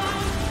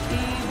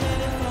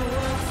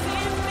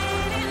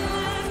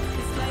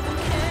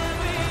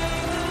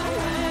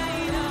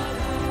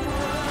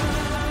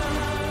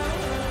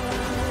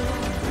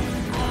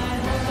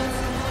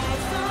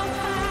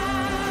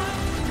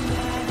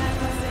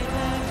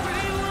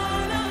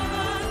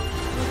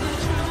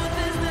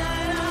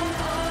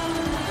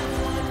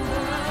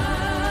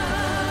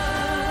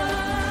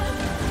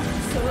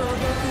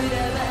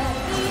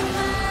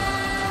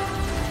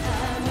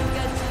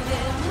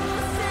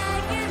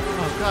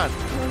 God.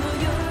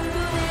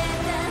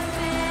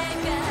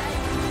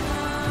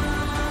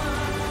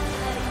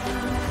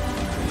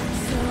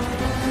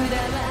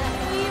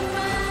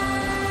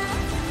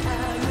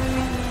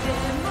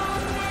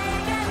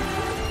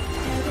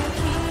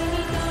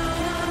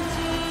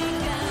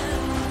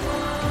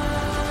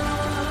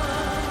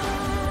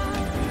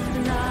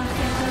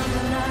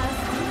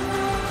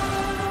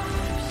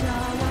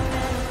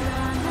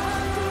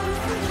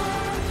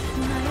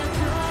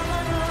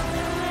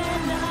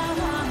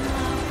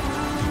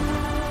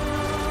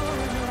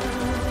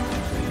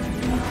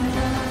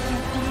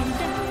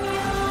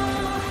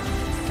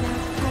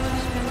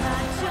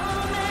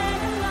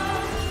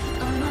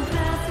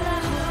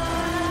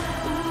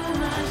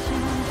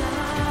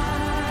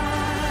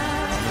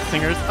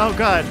 Singers. Oh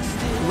god,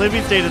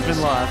 living state has been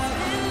lost.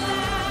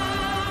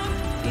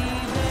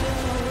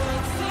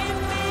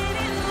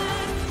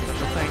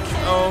 Special thanks.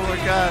 Oh my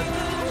god.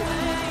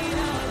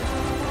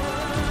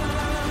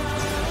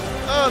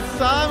 Oh,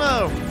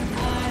 Samo!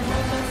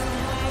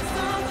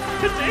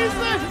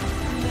 Jason!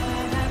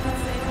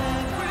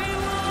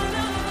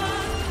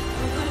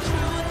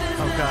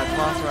 Oh god,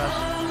 boss rush.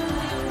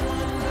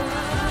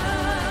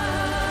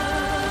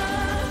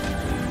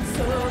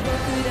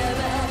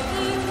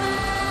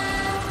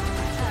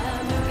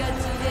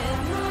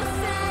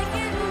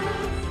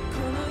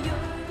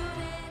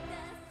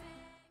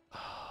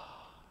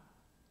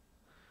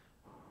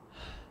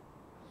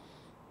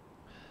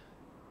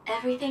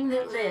 Everything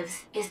that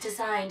lives is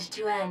designed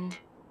to end.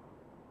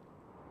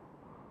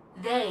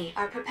 They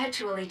are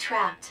perpetually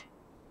trapped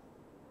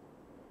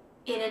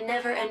in a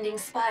never-ending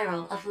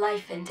spiral of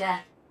life and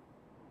death.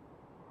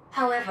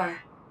 However,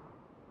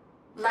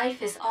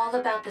 life is all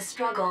about the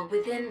struggle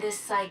within this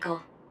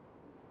cycle.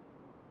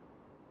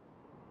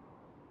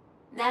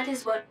 That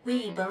is what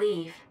we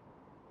believe.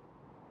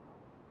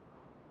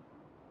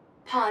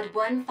 Pod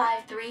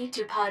 153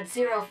 to Pod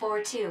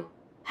 042.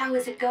 How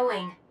is it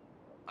going?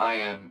 I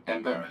am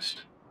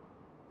embarrassed.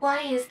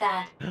 Why is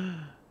that?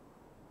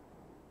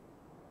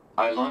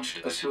 I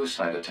launched a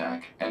suicide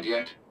attack, and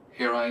yet,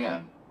 here I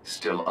am,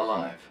 still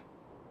alive.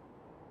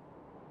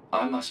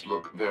 I must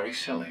look very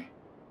silly.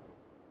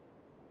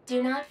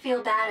 Do not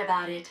feel bad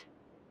about it.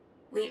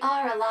 We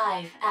are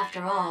alive,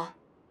 after all.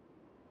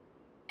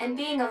 And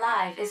being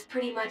alive is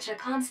pretty much a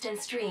constant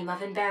stream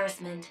of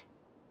embarrassment.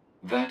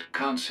 That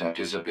concept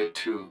is a bit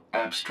too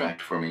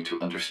abstract for me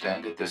to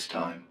understand at this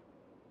time.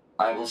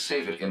 I will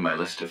save it in my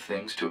list of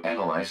things to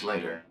analyze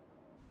later.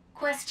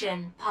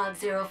 Question, Pod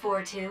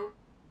 042.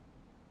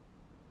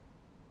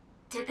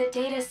 Did the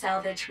data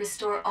salvage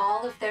restore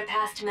all of their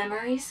past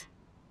memories?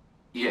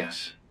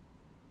 Yes.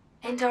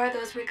 And are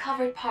those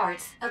recovered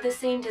parts of the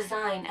same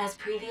design as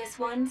previous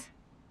ones?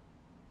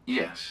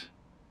 Yes.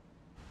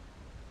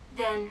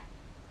 Then,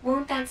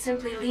 won't that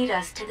simply lead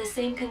us to the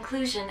same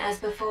conclusion as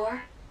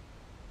before?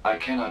 I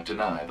cannot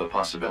deny the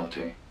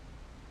possibility.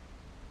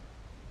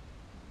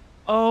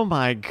 Oh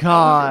my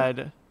god.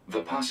 However,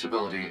 the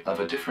possibility of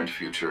a different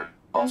future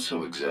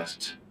also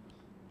exists.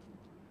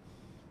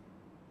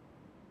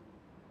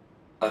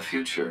 A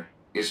future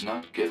is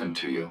not given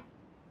to you.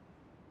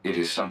 It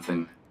is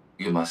something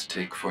you must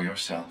take for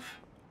yourself.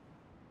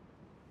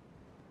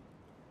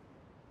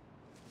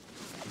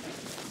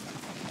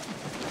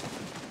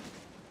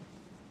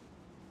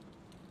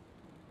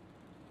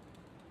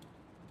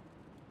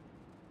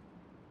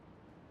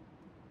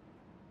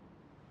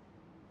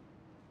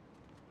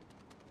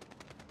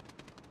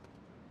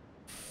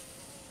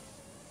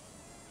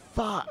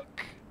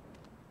 Fuck.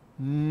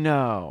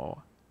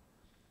 No.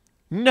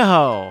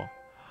 No.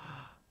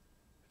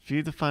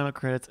 View the final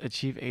credits.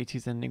 Achieve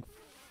A2's ending.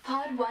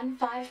 Pod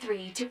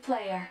 153 to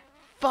player.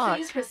 Fuck.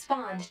 Please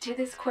respond to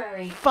this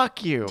query.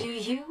 Fuck you. Do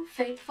you,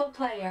 faithful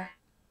player,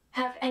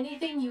 have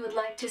anything you would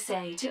like to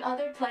say to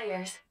other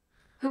players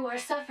who are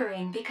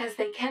suffering because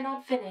they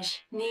cannot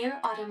finish Nier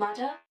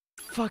Automata?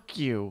 Fuck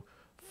you.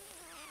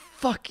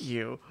 Fuck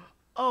you.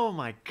 Oh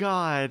my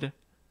god.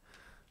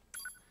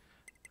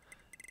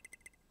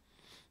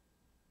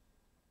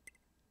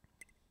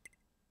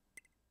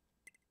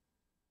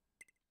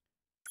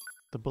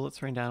 The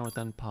bullets rain down with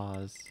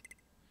unpause.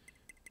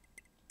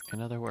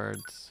 In other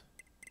words,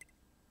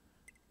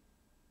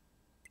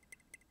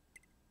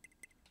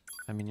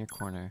 I'm in your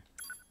corner,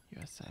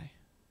 USA.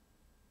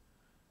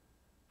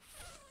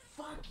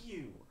 Fuck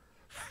you!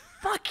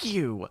 Fuck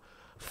you!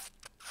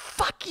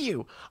 Fuck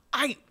you!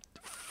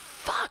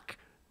 Fuck!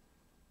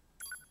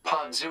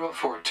 Pod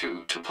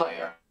 042 to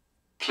player.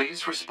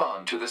 Please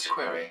respond to this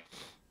query.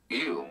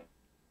 You,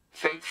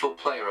 faithful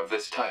player of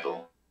this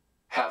title,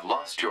 have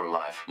lost your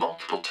life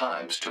multiple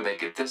times to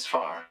make it this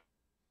far.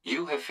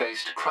 You have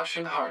faced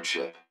crushing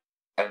hardship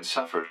and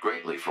suffered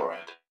greatly for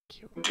it.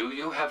 Do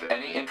you have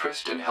any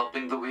interest in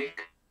helping the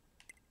weak?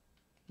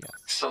 Yes.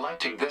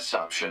 Selecting this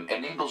option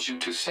enables you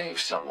to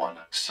save someone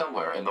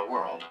somewhere in the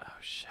world. Oh,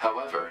 shit.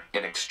 However,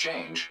 in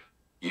exchange,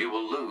 you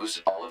will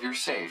lose all of your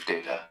save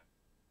data.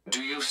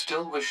 Do you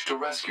still wish to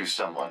rescue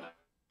someone,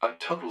 a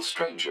total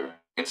stranger,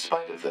 in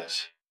spite of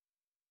this?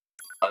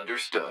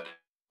 Understood.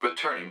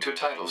 Returning to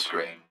title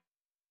screen.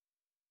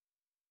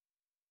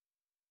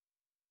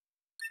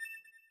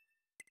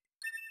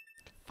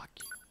 Fuck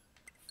you.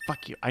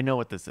 Fuck you. I know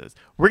what this is.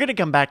 We're gonna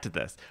come back to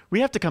this. We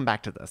have to come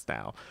back to this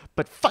now.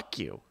 But fuck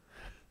you.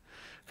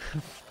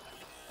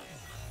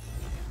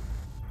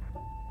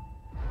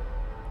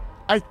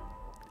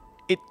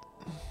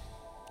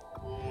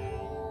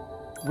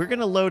 We're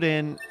gonna load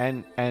in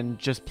and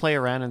just play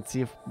around and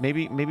see if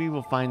maybe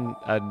we'll find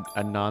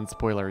a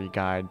non-spoilery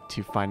guide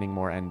to finding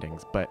more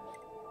endings. But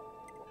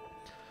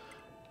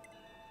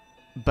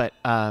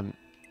oh,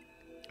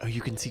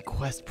 you can see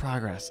quest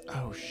progress.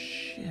 Oh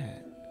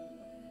shit.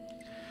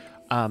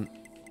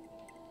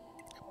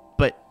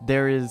 But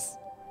there is.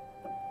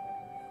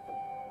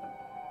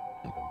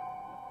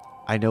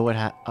 I know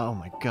what oh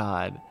my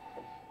god.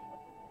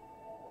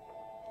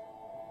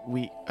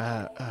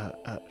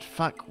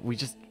 Fuck, we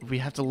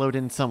have to load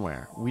in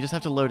somewhere. We just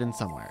have to load in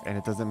somewhere, and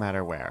it doesn't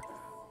matter where.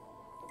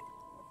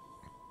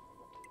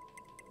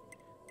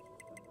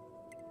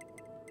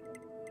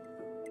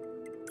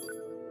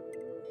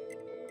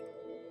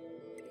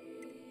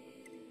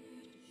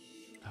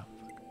 Oh,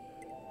 fuck.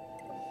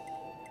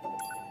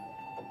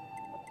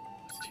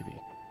 It's TV.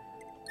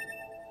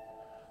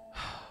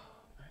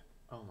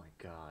 Oh my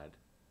god.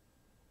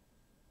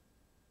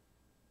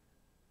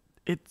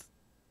 It's...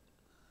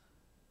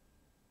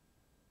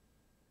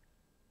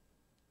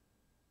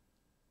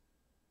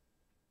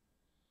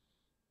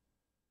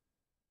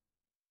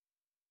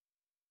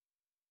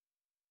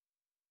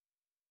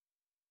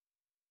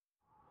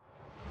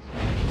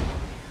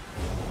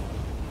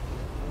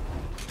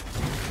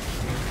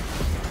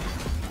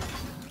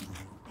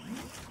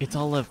 It's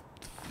all a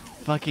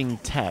fucking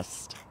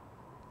test.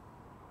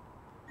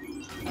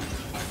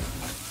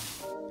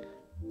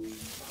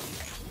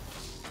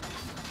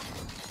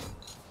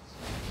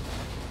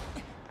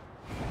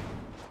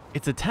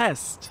 It's a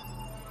test.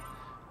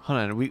 Hold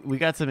on, we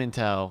got some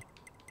intel,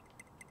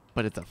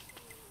 but it's a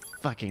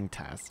fucking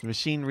test.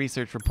 Machine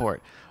research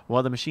report.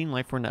 While the machine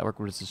lifeform network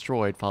was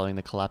destroyed following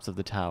the collapse of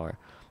the tower,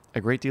 a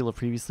great deal of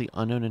previously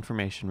unknown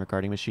information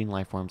regarding machine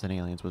lifeforms and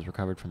aliens was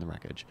recovered from the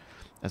wreckage.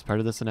 As part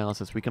of this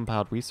analysis, we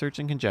compiled research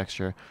and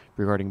conjecture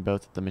regarding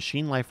both the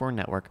machine lifeform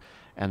network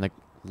and the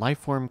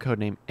lifeform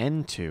codename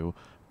N2,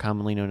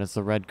 commonly known as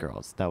the Red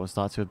Girls, that was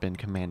thought to have been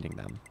commanding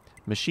them.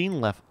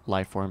 Machine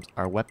lifeforms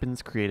are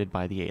weapons created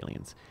by the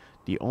aliens.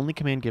 The only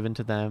command given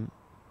to them,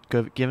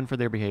 given for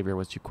their behavior,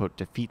 was to, quote,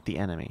 defeat the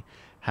enemy.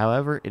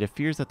 However, it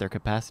appears that their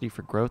capacity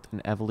for growth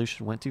and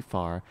evolution went too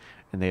far,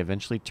 and they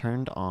eventually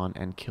turned on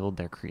and killed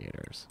their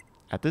creators.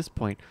 At this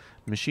point,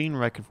 machine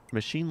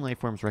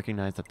lifeforms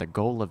recognized that the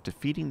goal of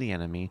defeating the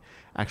enemy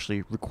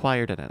actually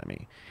required an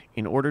enemy.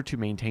 In order to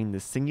maintain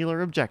this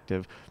singular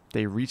objective,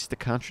 they reached the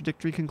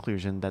contradictory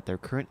conclusion that their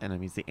current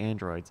enemies, the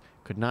androids,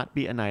 could not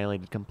be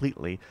annihilated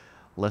completely,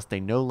 lest they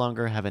no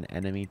longer have an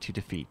enemy to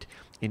defeat.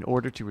 In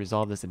order to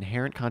resolve this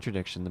inherent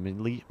contradiction,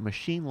 the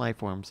machine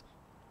lifeforms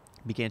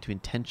began to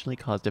intentionally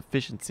cause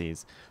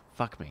deficiencies.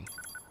 Fuck me.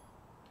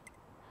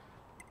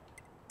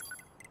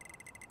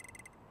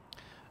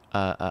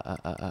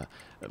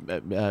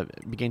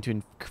 Began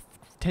to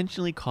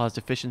intentionally cause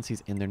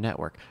deficiencies in their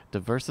network,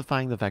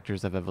 diversifying the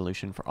vectors of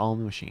evolution for all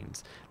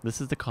machines. This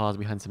is the cause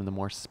behind some of the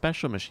more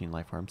special machine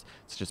lifeforms,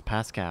 such as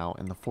Pascal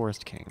and the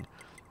Forest King.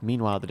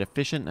 Meanwhile, the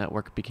deficient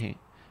network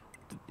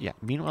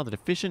Meanwhile, the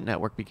deficient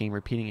network began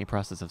repeating a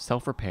process of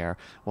self-repair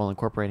while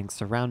incorporating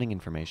surrounding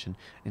information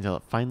until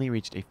it finally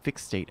reached a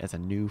fixed state as a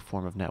new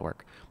form of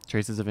network.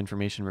 Traces of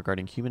information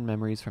regarding human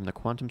memories from the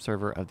quantum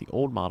server of the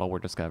old model were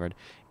discovered,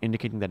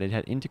 indicating that it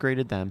had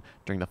integrated them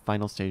during the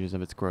final stages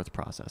of its growth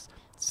process.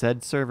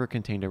 Said server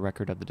contained a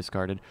record of the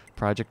discarded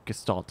Project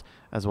Gestalt,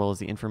 as well as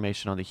the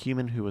information on the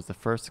human who was the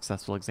first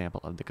successful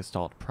example of the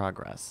Gestalt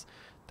progress.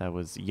 That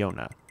was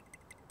Yona.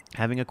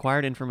 Having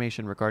acquired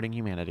information regarding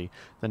humanity,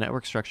 the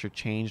network structure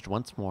changed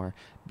once more,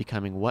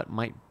 becoming what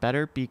might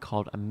better be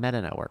called a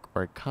meta-network,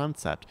 or a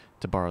concept,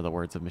 to borrow the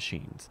words of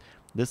machines.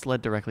 This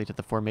led directly to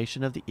the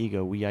formation of the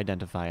ego we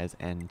identify as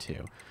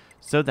N2.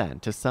 So then,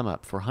 to sum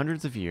up, for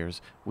hundreds of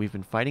years, we've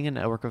been fighting a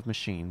network of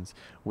machines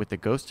with the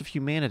ghost of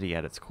humanity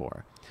at its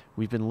core.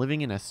 We've been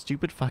living in a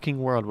stupid fucking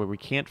world where we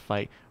can't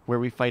fight, where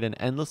we fight an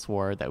endless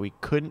war that we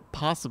couldn't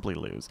possibly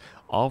lose,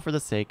 all for the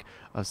sake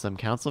of some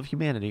council of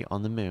humanity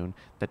on the moon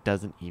that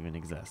doesn't even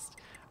exist.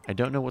 I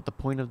don't know what the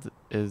point of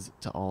is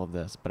to all of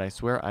this, but I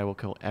swear I will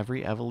kill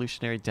every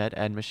evolutionary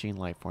dead-end machine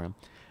life form,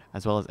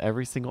 as well as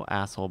every single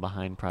asshole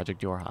behind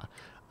Project Yorha.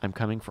 I'm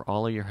coming for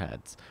all of your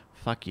heads.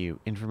 Fuck you,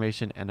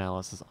 Information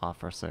Analysis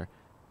Officer,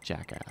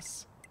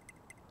 jackass.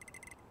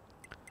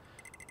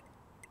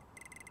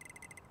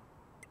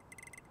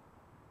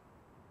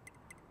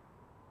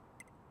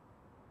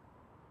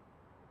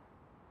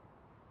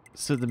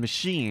 So the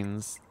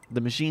machines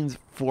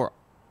for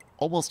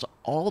almost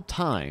all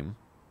time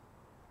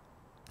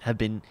have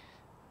been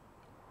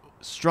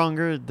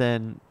stronger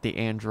than the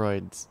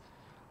androids,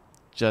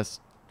 just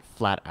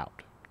flat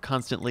out,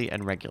 constantly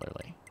and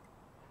regularly.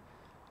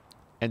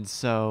 And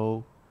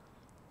so,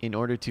 in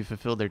order to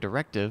fulfill their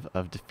directive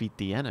of defeat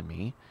the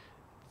enemy,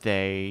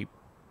 they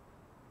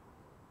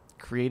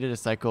created a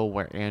cycle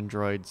where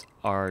androids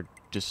are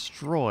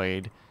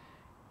destroyed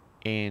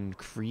and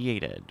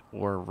created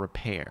or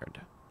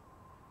repaired.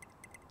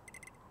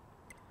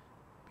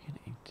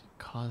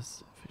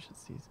 Cause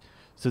efficiencies.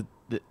 So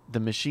the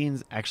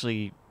machines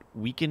actually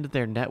weakened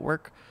their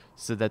network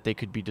so that they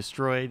could be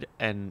destroyed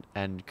and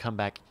come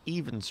back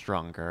even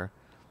stronger,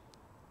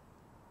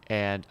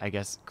 and I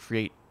guess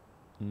create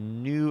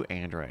new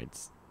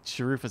androids.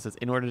 Sharufa says,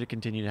 in order to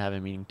continue to have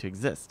a meaning to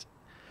exist.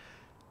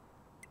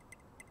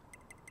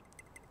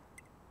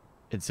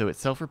 And so it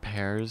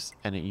self-repairs,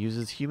 and it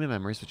uses human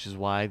memories, which is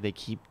why they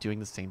keep doing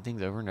the same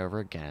things over and over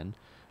again.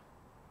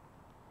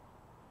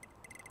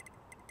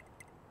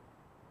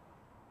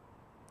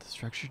 The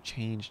structure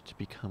changed to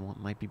become what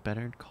might be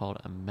better called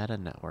a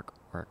meta-network,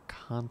 or a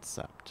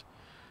concept.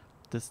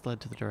 This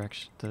led to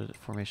the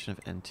formation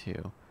of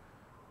N2.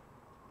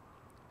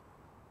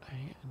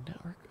 A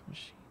network of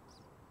machines.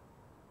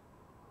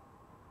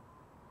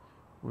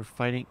 We're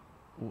fighting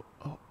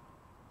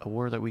a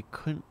war that we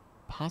couldn't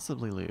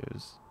possibly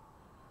lose.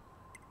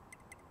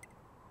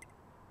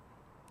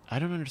 I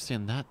don't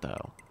understand that,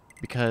 though,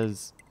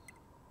 because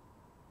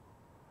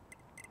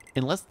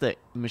unless the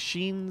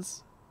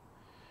machines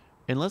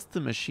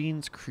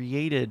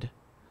created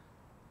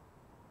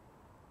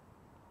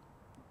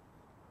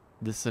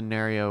the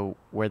scenario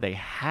where they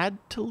had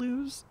to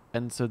lose,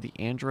 and so the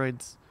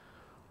androids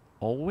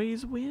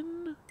always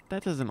win,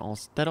 that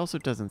also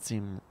doesn't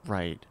seem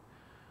right.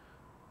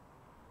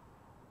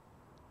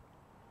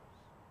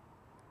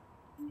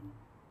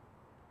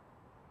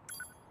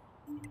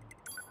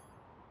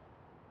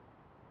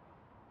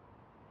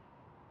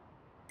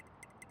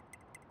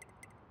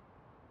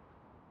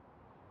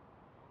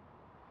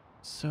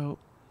 So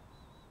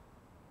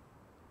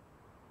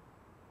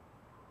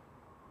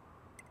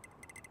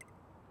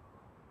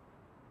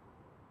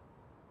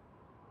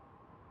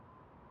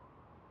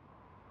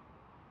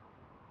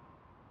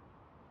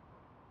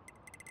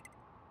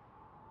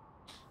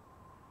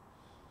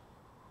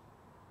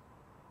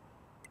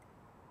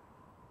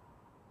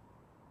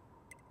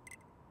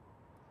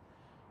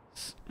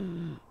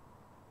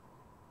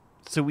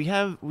So we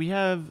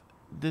have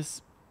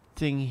this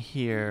thing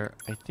here.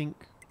 I think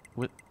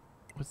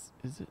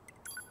is it?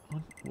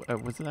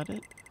 Was that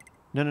it?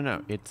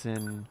 No. It's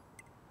in.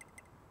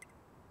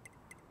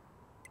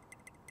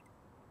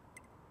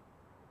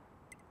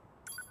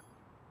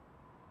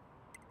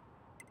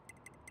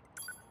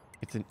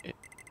 It's in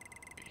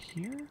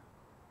here?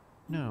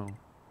 No.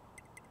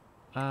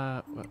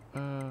 Oh,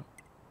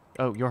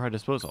 Yorha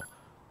disposal.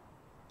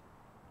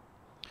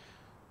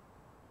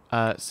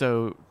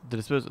 So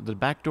the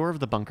back door of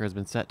the bunker has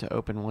been set to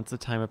open once the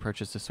time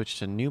approaches to switch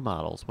to new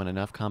models when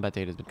enough combat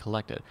data has been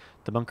collected.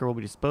 The bunker will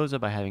be disposed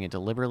of by having it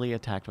deliberately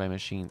attacked by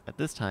machines. At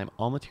this time,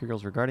 all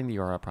materials regarding the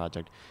Aurora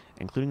project,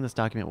 including this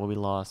document, will be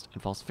lost,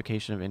 and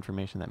falsification of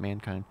information that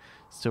mankind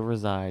still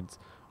resides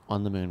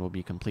on the moon will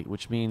be complete,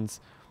 which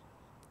means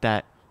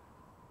that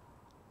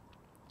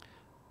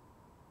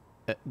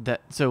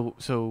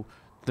so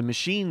the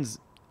machines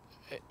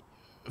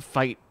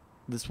fight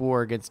this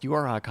war against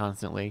Yorha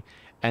constantly,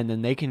 and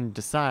then they can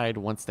decide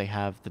once they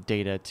have the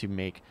data to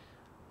make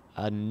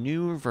a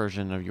new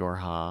version of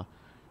Yorha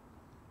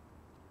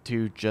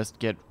to just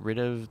get rid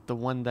of the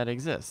one that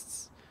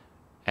exists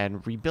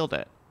and rebuild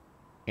it.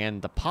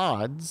 And the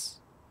pods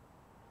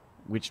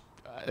which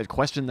a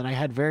question that I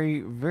had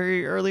very,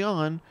 very early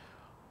on,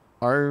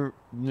 are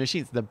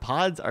machines. The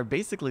pods are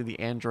basically the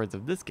androids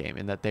of this game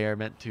in that they are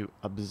meant to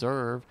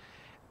observe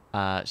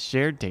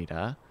shared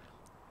data,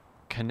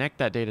 connect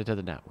that data to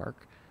the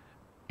network,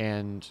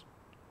 and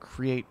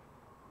create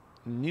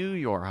new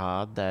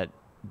Yorha that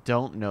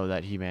don't know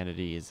that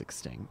humanity is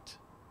extinct.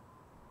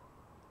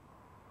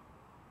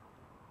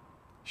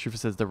 Shufa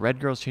says the red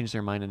girls changed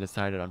their mind and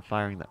decided on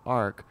firing the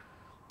Ark.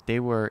 They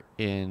were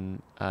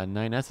in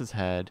 9S's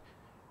head,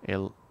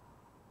 a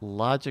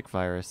logic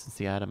virus since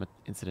the Atom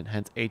incident,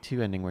 hence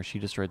A2 ending where she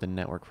destroyed the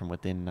network from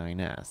within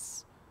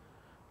 9S.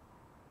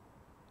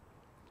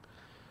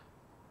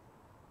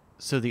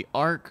 So the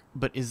Ark,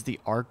 but is the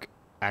Ark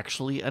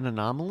actually an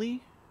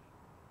anomaly?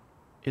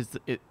 Is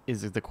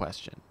the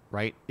question,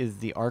 right? Is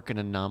the Ark an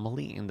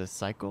anomaly in this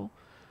cycle?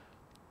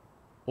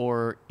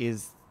 Or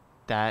is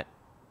that...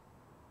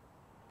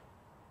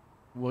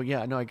 Well,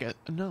 yeah, no, I guess...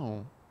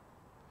 No.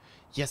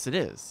 Yes, it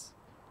is.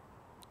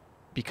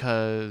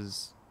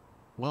 Because...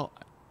 Well,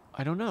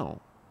 I don't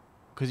know.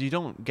 Because you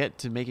don't get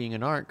to making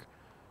an Ark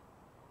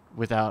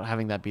without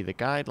having that be the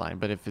guideline.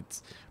 But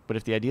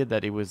if the idea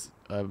that it was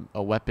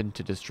a weapon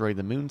to destroy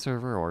the moon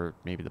server, or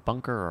maybe the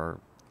bunker, or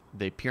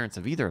the appearance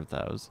of either of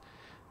those,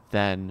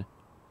 then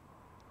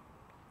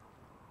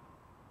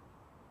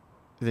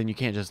you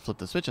can't just flip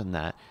the switch on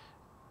that.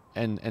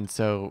 And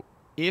so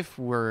if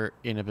we're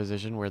in a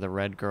position where the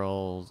red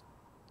girls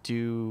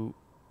do...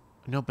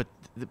 No, but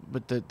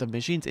the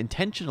machines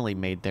intentionally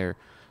made their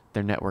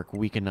network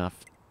weak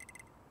enough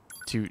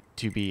to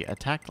be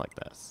attacked like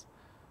this.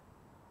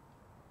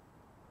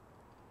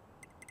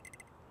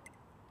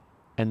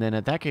 And then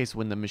at that case,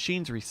 when the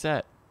machines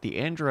reset, the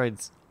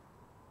androids...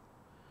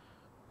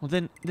 Well,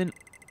 then...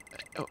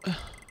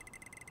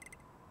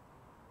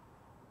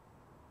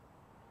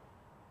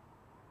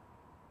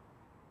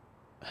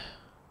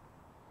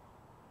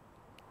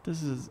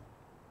 This is...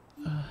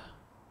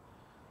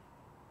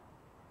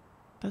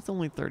 that's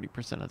only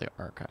 30% of the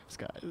archives,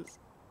 guys.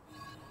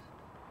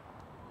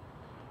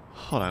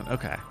 Hold on,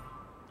 okay.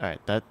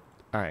 Alright,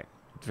 alright.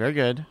 Very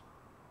good.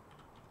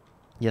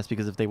 Yes,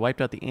 because if they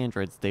wiped out the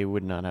androids, they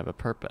would not have a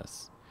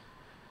purpose.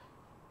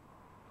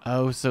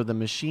 Oh, so the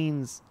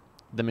machines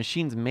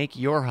make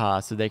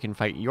Yorha so they can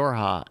fight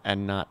Yorha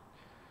and not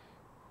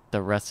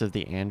the rest of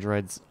the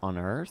androids on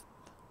Earth?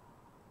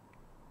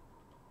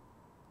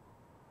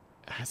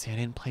 See, I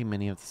didn't play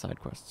many of the side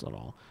quests at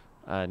all.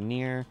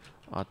 Nier,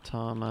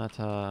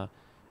 Automata,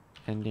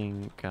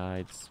 ending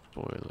guide,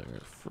 spoiler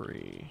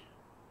free.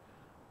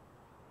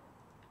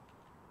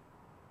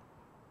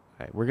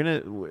 Alright, we're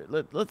gonna...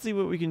 Let's see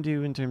what we can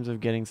do in terms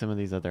of getting some of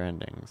these other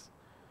endings.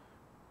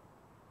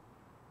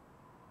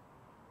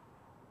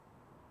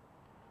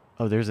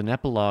 Oh, there's an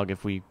epilogue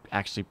if we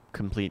actually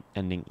complete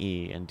ending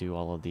E and do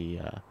all of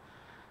the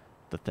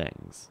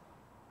things.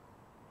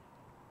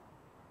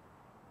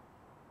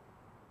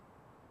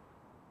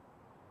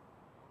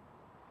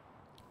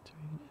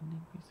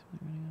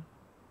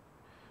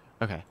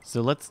 Okay,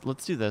 so let's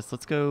do this.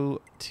 Let's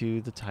go to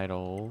the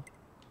title.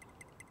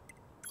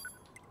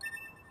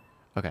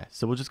 Okay,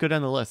 so we'll just go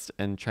down the list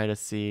and try to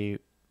see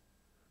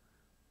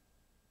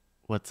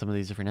what some of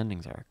these different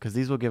endings are, because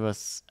these will give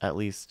us at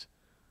least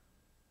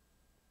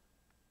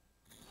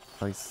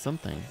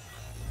something.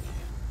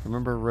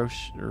 Remember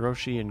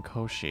Roshi and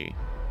Koshi?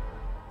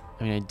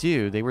 I mean, I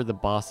do. They were the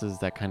bosses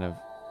that kind of...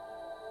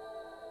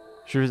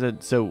 Sure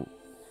that... So,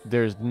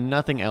 there's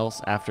nothing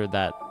else after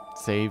that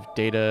save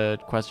data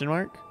question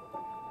mark?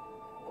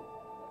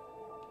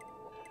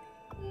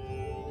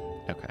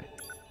 Okay.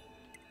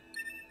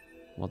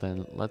 Well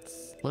then,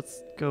 let's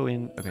go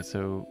in... Okay,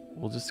 so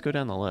we'll just go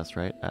down the list,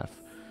 right?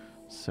 F.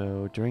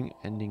 So, during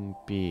ending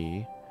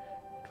B,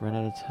 run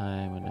out of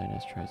time when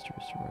 9S tries to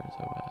restore his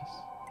OS.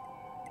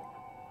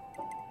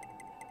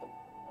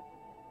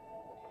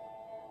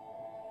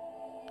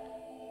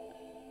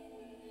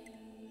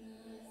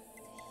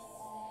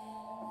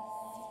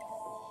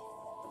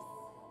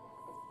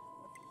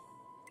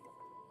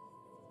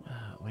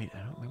 Wait, I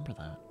don't remember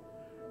that.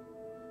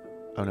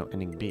 Oh no,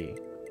 ending B.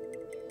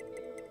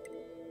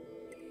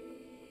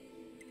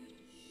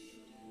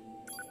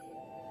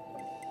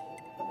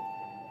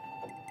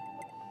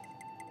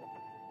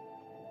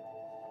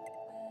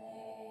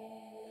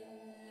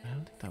 I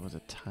don't think that was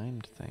a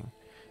timed thing.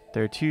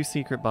 There are 2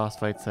 secret boss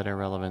fights that are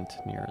relevant to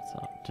Nier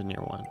itself, to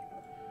Nier 1.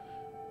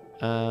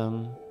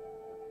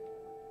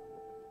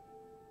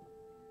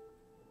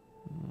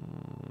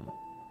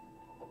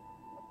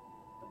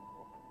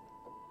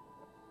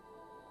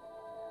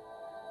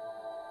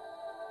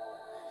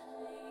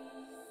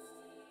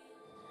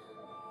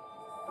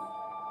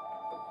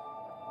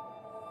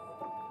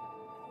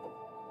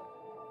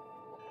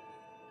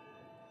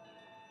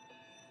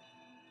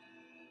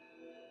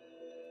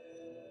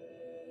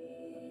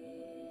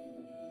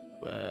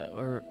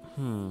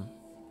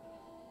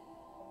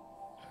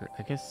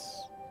 I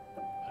guess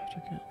I have to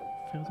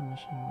fail the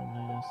mission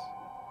minus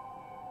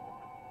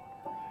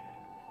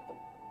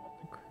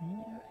the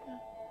green area.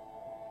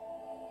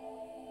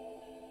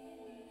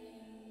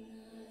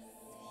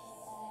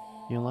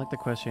 You unlock the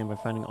quest chain by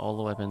finding all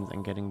the weapons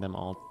and getting them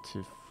all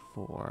to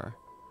 4.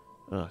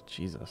 Ugh,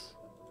 Jesus.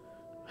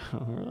 I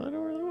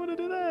don't really want to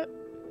do that.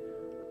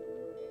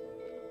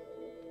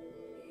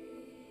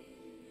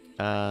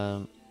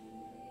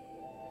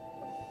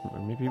 Or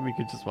maybe we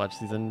could just watch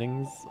these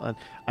endings.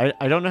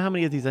 I don't know how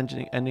many of these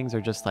endings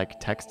are just like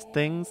text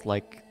things,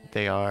 like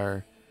they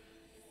are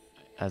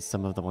as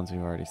some of the ones we've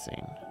already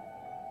seen.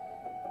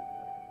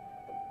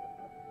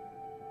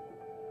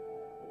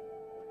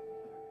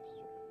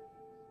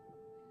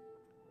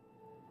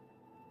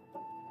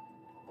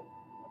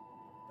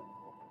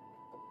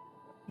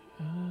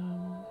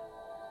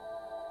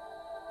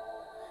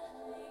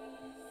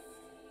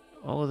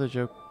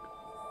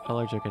 All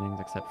are joke endings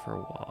except for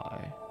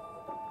Y.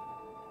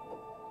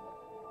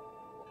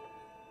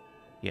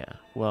 Yeah.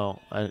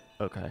 Well,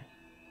 okay.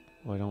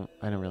 Well,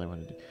 I don't really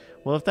want to do.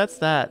 Well, if that's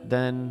that,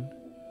 then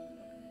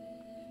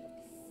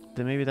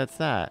maybe that's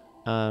that.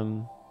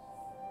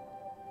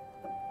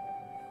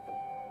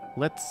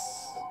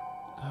 Let's.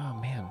 Oh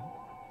man.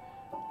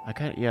 I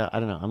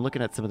don't know. I'm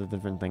looking at some of the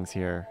different things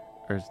here,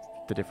 or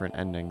the different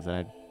endings, and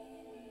I'd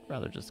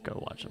rather just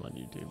go watch them on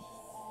YouTube,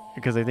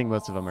 because I think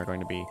most of them are going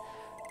to be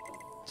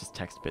just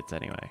text bits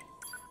anyway.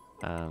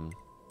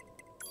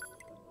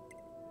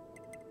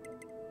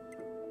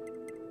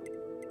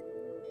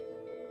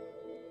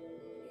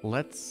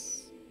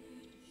 Let's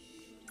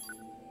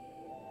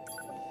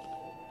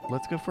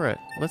go for it.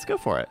 Let's go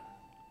for it.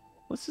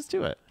 Let's just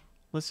do it.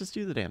 Let's just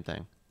do the damn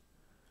thing.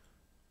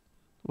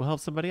 We'll help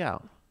somebody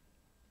out.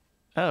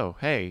 Oh,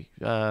 hey.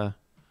 Or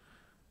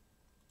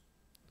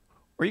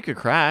you could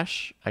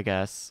crash, I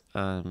guess.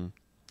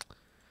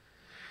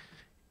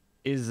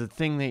 Is a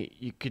thing that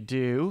you could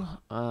do.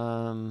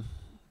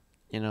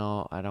 You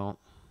know, I don't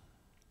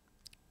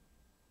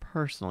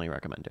personally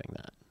recommend doing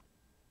that.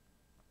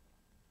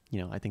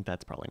 You know, I think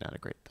that's probably not a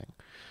great thing.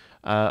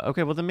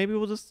 Okay, well then maybe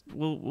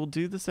we'll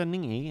do the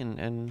sending E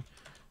and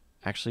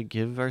actually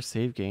give our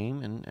save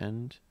game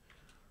and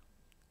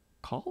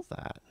call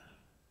that.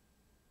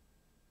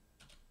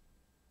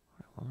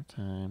 One more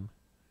time.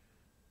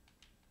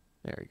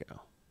 There we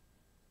go.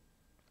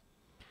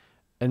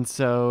 And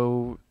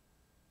so,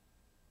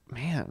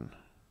 man,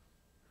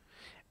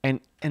 and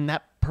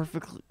that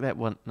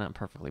not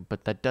perfectly,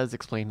 but that does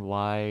explain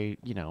why,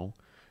 you know,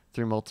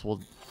 through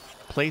multiple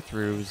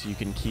playthroughs you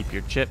can keep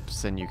your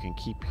chips and you can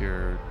keep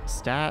your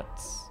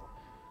stats,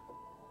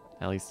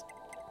 at least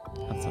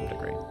on some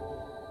degree.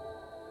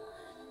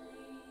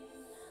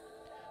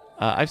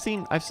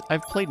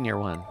 I've played Nier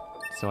 1,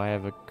 so I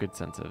have a good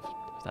sense of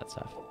that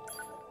stuff.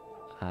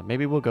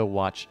 Maybe we'll go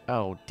watch.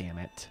 Oh, damn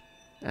it.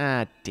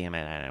 Damn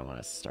it, I don't want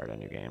to start a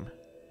new game.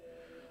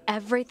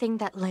 Everything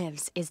that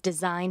lives is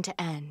designed to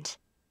end.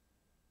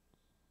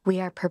 We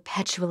are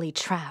perpetually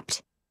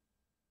trapped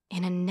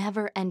in a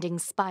never-ending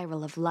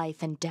spiral of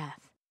life and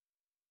death.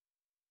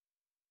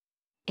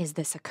 Is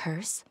this a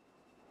curse?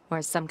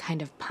 Or some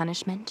kind of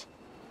punishment?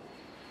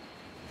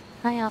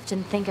 I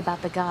often think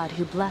about the god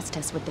who blessed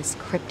us with this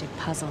cryptic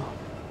puzzle,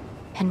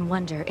 and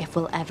wonder if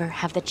we'll ever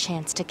have the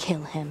chance to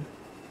kill him.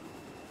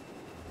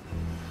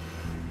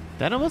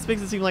 That almost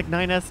makes it seem like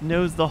 9S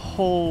knows the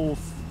whole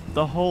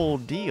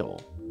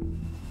deal.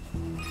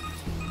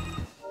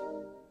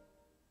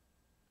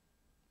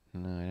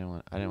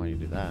 No, I don't want you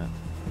to do that.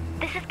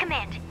 This is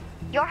Command.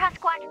 Your Husk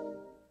Squad.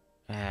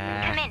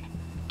 Come in.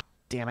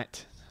 Damn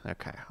it.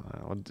 Okay,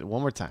 we'll do one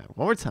more time.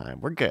 One more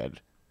time. We're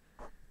good.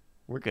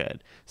 We're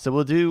good. So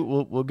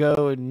we'll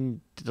go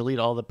and delete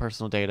all the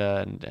personal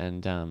data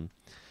and then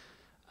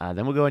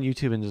we'll go on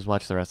YouTube and just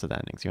watch the rest of the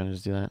endings. You want to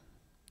just do that?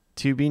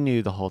 To be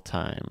new the whole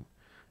time,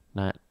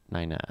 not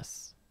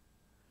 9S.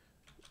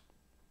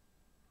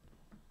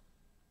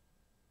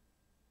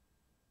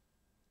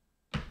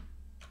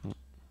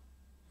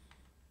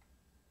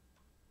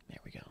 There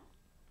we go.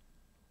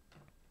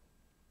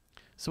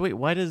 So wait,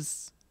 why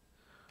does...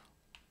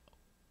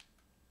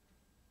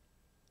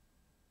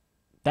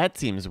 That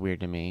seems weird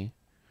to me.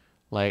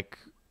 Like...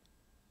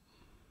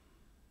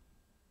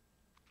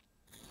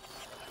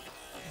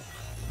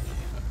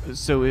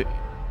 So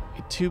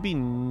 2B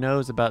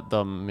knows about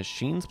the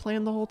machine's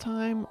plan the whole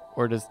time?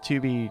 Or does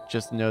 2B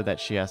just know that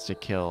she has to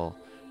kill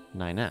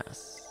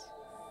 9S?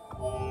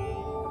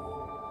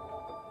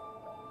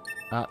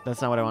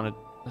 That's not what I wanted.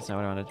 That's not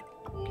what I wanted.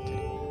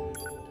 Continue.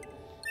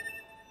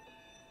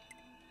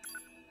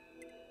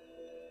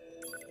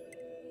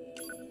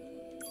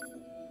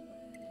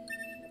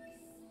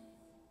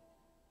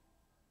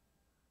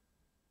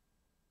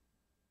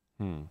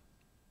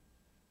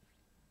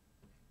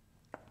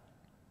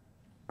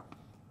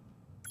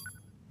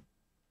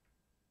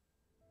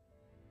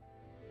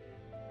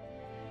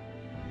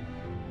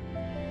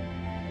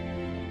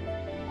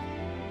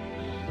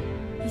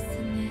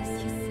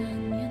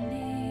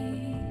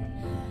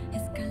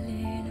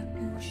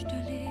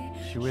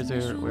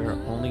 We're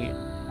only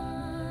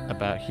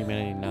about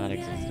humanity not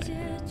existing.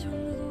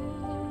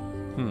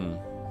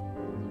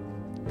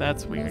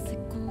 That's weird.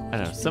 I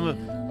don't know. Some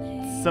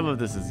of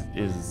this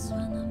is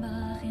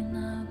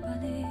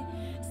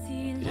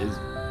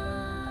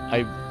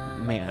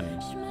man.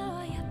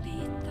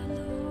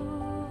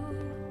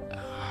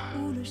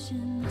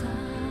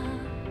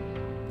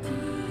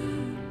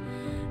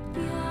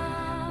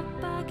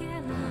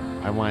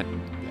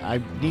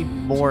 I need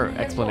more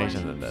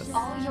explanation than this.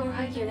 All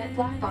Yorha unit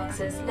black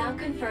boxes now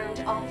confirmed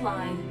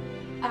offline.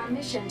 Our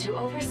mission to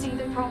oversee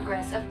the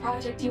progress of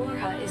Project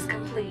Yorha is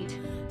complete.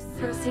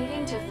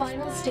 Proceeding to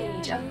final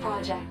stage of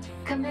project.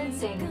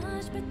 Commencing.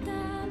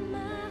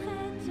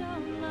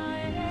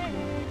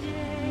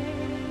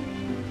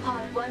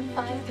 Pod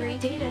 153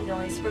 data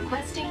noise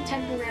requesting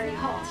temporary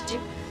halt to...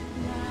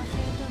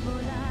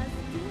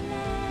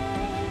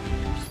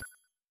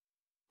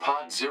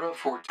 Pod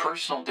 04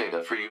 personal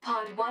data for you.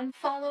 Pod 1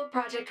 follow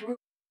project route.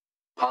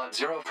 Pod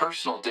 0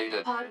 personal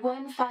data. Pod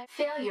 1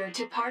 failure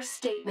to parse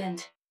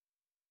statement.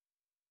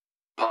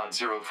 Pod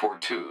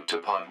 042 to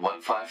Pod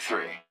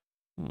 153.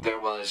 There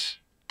was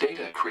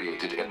data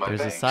created in my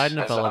There's a banks side as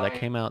novella that I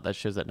came out that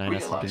shows that 9S had been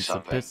realized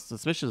something.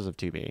 suspicious of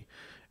 2B,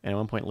 and at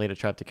one point later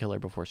tried to kill her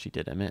before she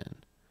did him in.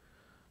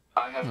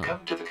 I have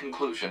come to the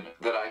conclusion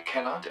that I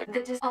cannot.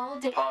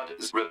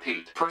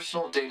 Repeat.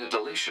 Personal data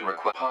deletion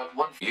request. Pod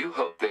 1. You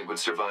hoped they would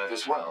survive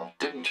as well,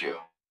 didn't you?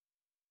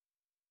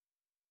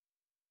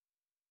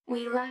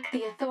 We lack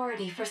the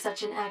authority for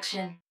such an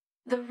action.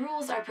 The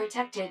rules are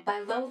protected by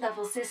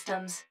low-level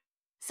systems.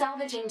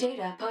 Salvaging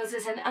data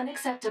poses an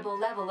unacceptable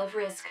level of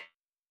risk.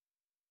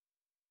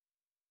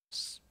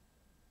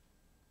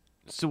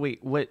 So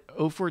wait, what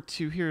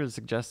 042 here is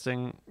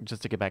suggesting,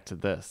 just to get back to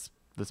this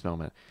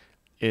moment,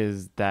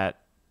 is that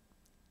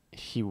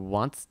he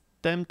wants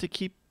them to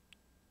keep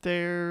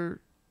their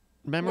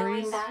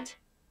memories? Knowing that,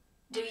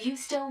 do you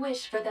still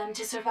wish for them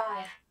to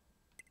survive?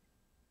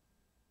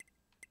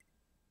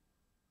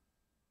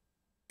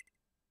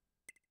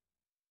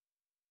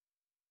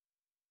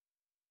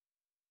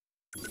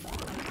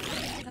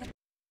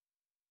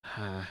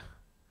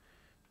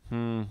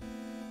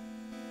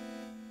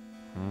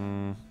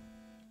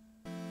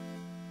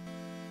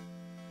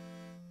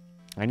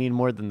 I need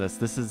more than this.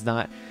 This is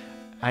not...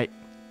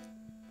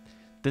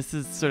 This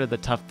is sort of the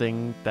tough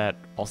thing that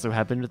also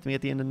happened with me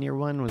at the end of Nier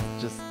 1, was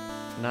just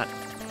not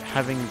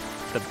having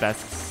the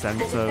best sense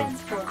The of...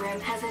 defense program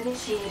has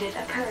initiated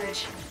a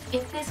purge.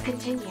 If this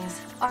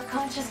continues, our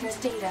consciousness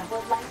data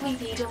will likely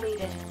be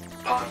deleted.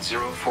 Pod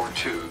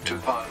 042 to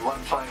Pod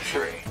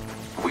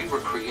 153. We were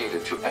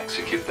created to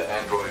execute the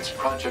android's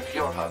Project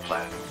Yorha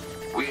plan.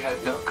 We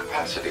had no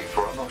capacity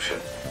for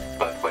emotion,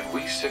 but when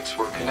we six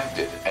were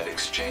connected and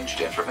exchanged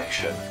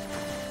information,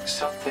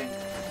 something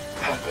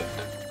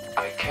happened.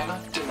 I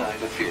cannot deny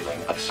the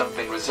feeling of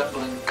something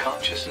resembling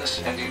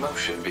consciousness and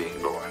emotion being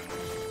born.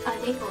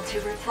 Unable to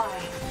reply.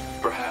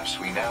 Perhaps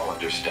we now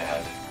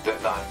understand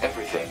that not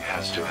everything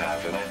has to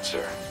have an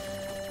answer.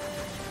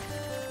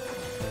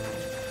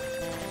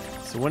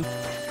 So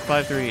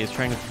 153 is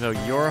trying to fulfill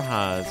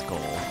Yorha's goal,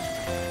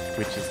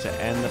 which is to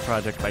end the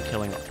project by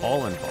killing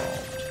all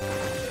involved.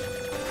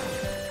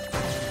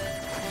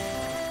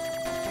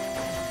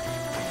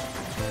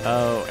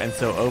 Oh, and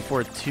so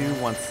 042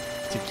 wants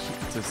to keep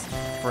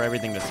for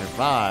everything to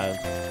survive,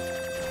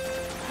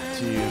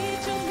 to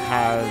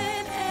have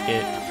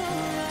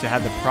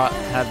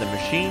the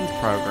machines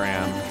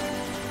program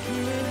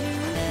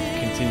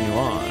continue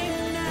on.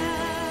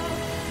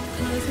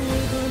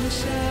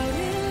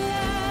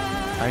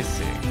 I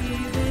see.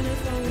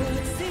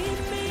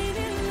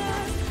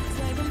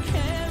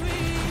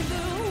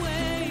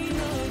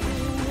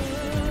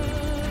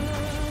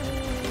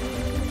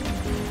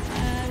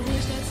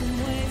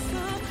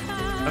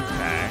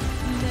 Okay.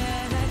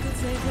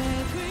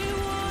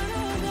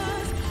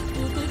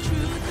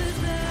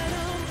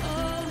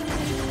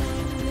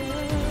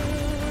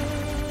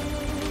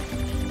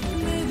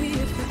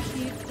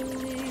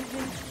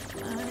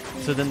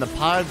 So then the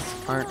pods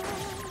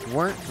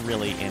weren't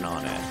really in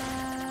on it.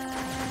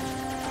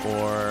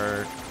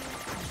 Or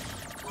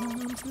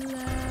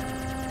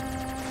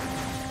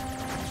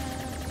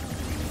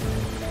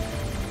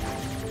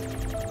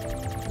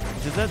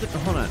does that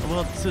hold on?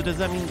 Well, so does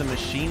that mean the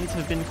machines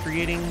have been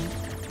creating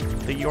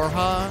the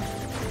Yorha?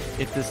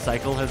 If this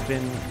cycle has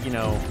been,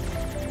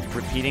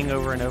 repeating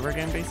over and over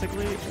again,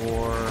 basically,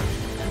 or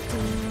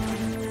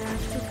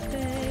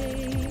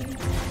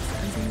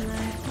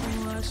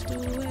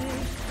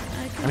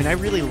I mean, I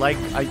really like.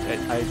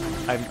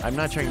 I'm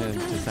not trying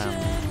to sound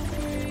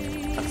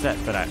upset,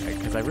 but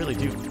because I really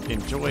do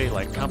enjoy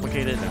like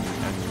complicated and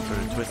sort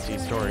of twisty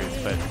stories,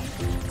 but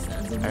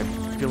I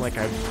feel like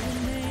I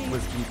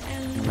was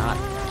not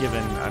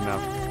given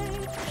enough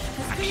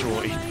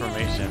actual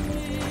information.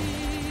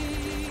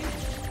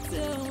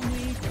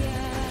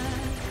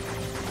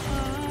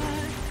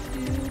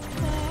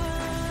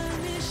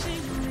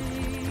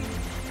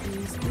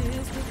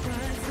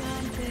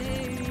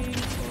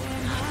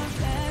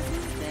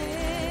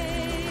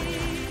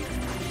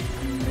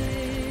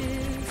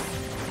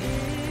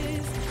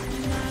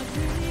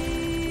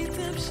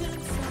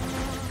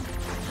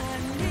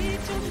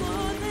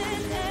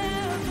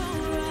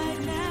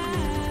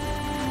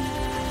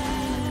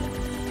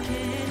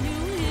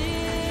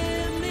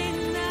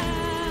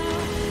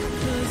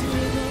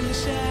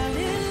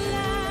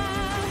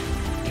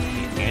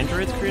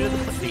 androids created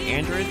the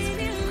androids.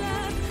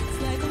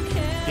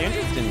 The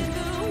androids didn't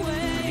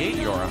create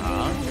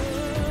Yorha.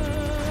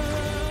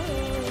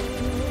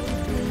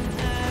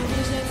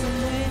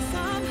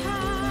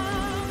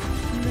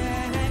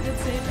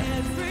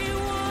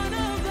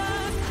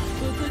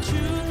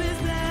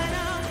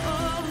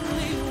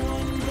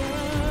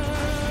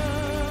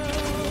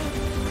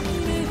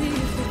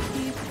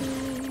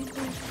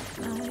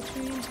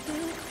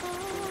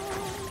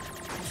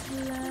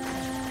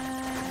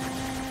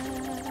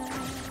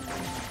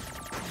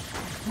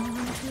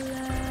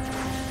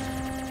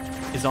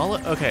 Is all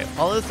okay?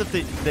 All of the stuff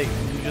that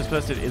you just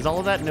posted, is all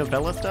of that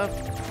novella stuff?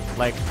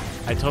 Like,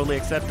 I totally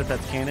accept that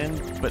that's canon,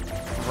 but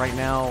right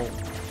now,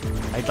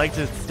 I'd like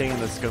to stay in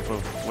the scope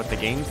of what the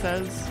game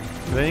says.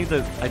 But I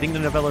think the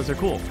novellas are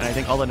cool, and I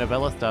think all the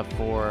novella stuff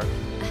for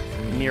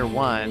Nier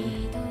 1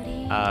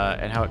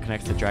 and how it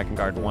connects to Dragon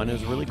Guard 1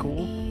 is really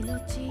cool.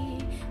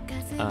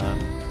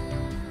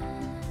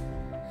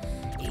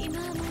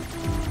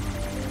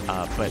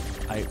 But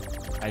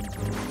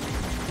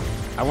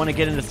I want to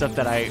get into stuff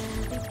that I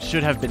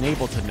should have been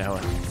able to know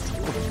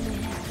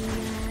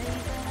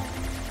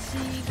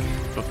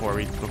before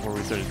we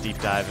sort of deep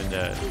dive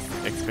into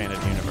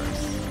expanded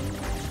universe.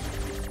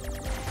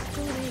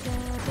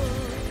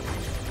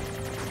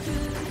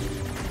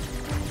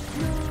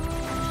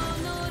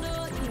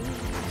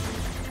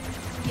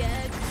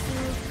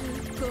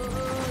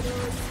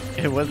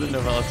 It wasn't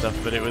novella stuff,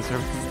 but it was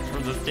from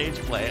the stage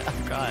play. Oh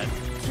god.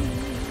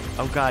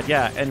 Oh god,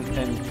 yeah,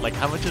 and like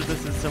how much of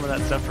this is some of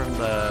that stuff from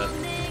the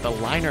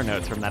liner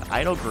notes from that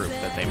idol group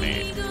that they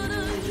made?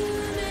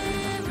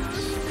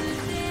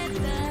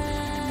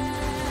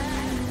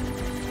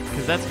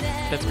 Because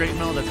that's great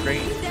and all, that's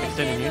great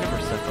extended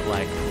universe stuff, but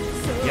like,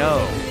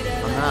 yo,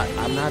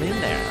 I'm not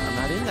in there. I'm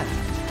not in that.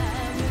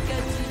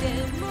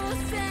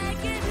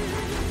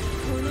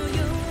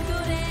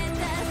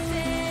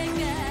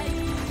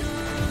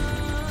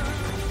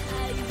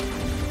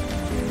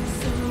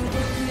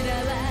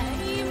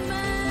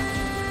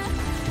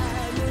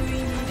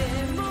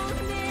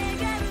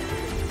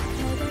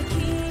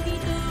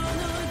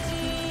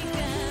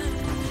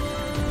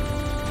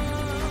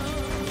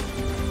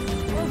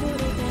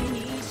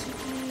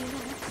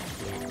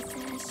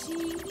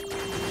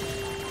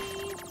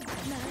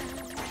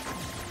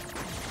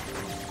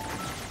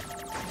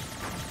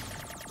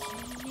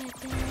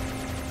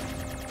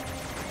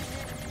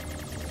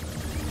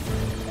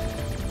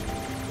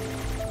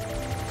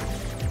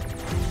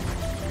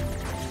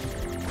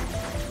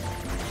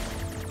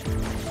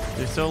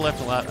 There's still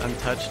left a lot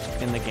untouched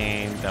in the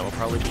game that will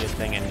probably be a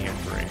thing in Nier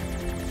 3.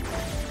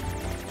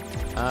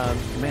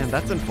 Man,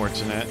 that's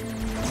unfortunate.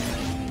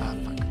 Ah,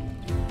 fuck.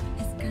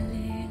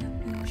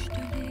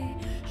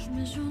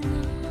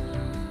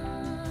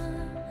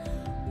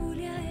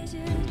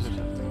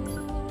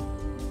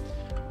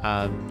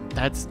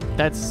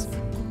 That's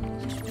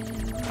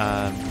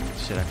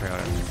shit, I forgot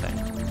what I was gonna say.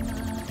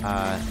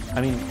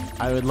 I mean,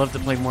 I would love to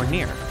play more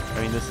Nier.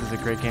 I mean, this is a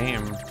great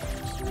game.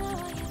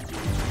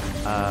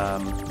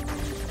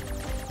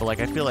 But like,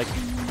 I feel like,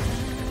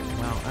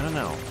 well, I don't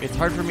know. It's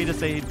hard for me to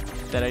say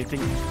that I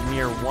think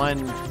Nier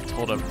 1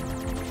 told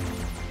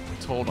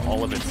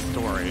all of its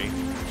story,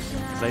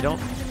 because I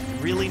don't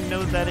really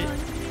know that it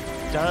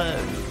does.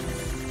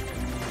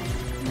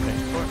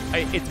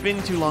 It's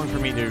been too long for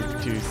me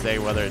to say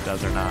whether it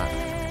does or not.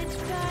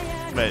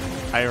 But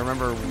I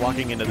remember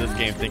walking into this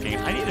game thinking,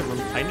 I need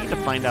to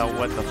find out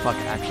what the fuck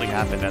actually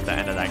happened at the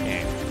end of that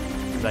game,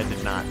 because I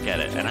did not get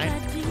it, and I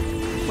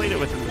played it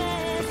within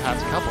the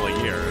past couple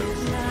of years.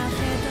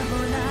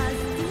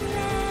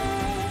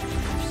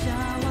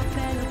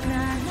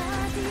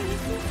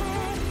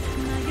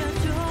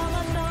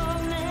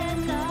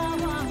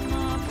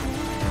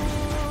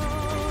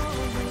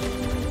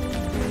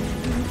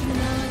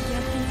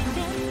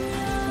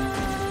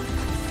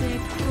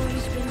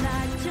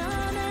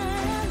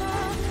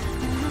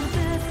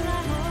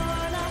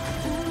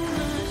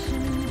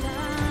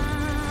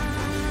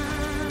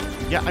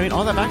 Yeah, I mean,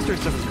 all that backstory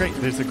stuff is great.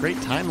 There's a great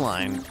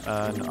timeline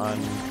on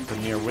the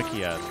Nier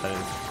Wikia that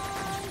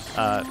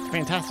is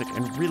fantastic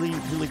and really,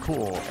 really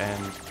cool,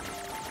 and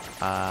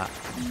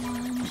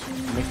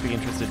makes me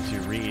interested to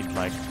read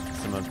like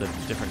some of the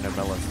different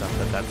novella stuff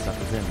that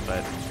stuff is in.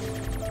 But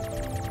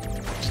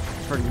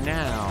for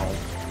now,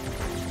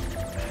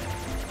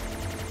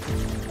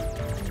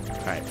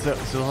 all right. So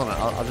hold on.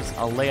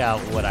 I'll lay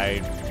out what I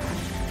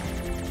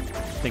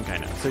think I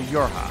know. So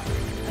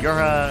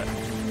Yorha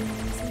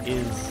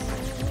is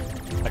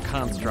a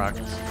construct,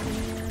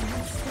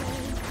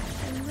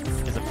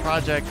 is a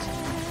project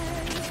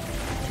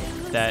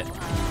that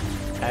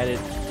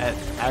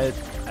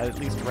at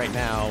least right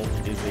now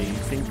is a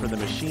thing for the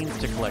machines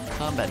to collect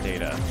combat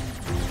data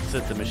so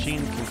that the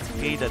machine can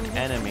create an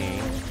enemy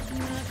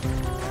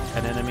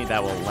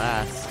that will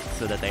last,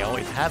 so that they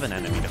always have an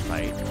enemy to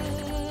fight.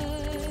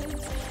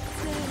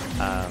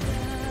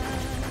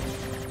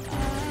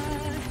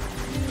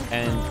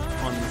 And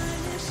on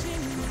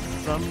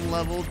some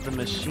level, the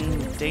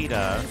machine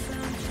data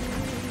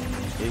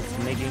is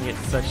making it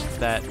such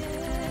that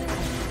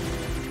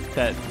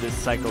that this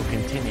cycle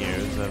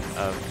continues of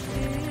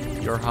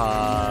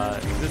Yorha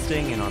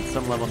existing and on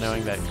some level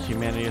knowing that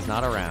humanity is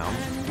not around.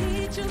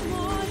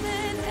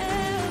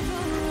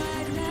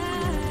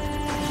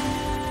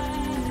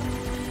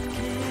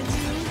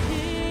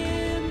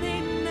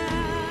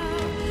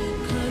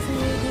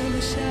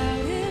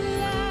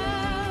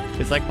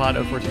 It's like Pod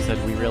 042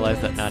 said, we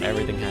realize that not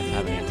everything has to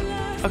have an answer.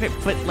 Okay,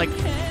 but like,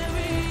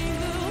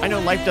 I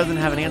know life doesn't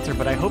have an answer,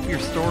 but I hope your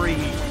story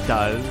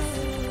does.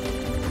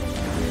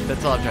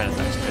 That's all I'm trying to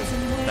say.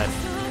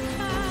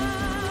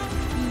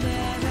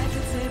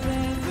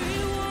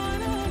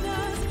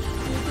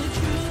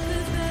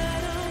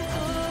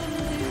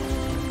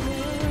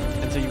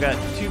 And so you've got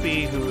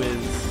 2B, who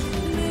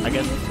is, I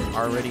guess,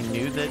 already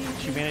knew that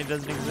humanity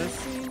doesn't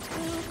exist,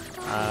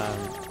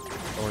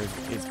 or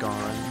is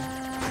gone.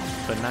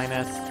 But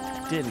 9S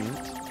didn't,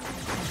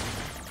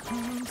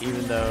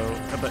 even though,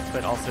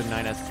 but also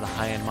 9S is a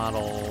high-end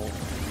model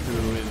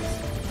who is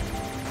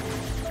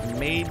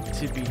made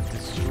to be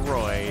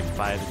destroyed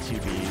by the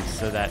 2Bs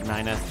so that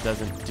 9S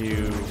doesn't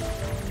do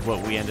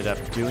what we ended up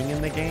doing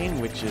in the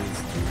game, which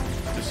is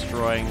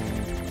destroying...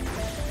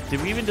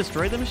 Did we even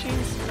destroy the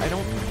machines? I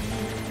don't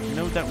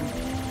know that we...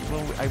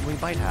 Well, we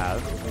might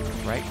have,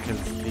 right?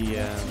 Because the...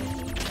 Yeah.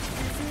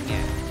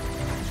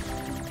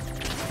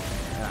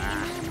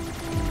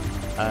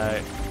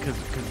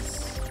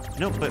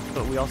 No, but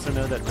we also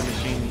know that the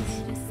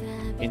machines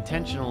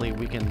intentionally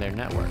weaken their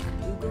network.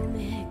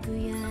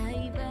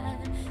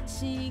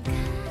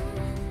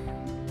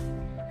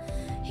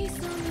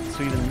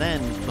 So even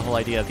then, the whole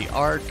idea of the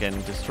Ark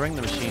and destroying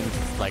the machines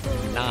is like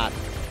not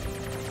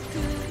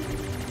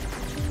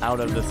out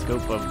of the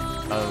scope of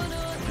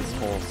this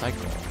whole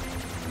cycle.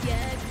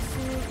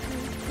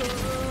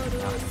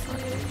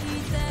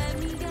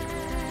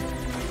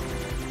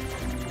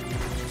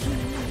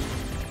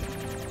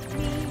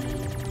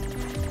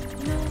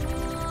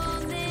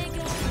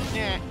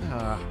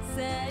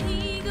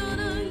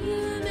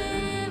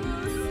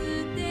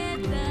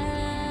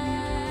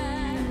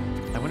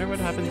 I wonder what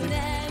happens if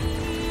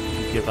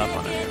you give up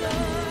on it.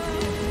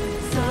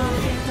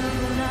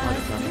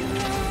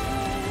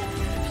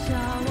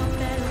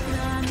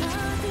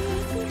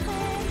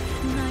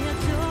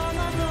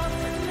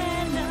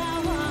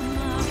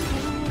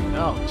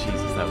 Oh,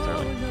 Jesus, that was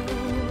early.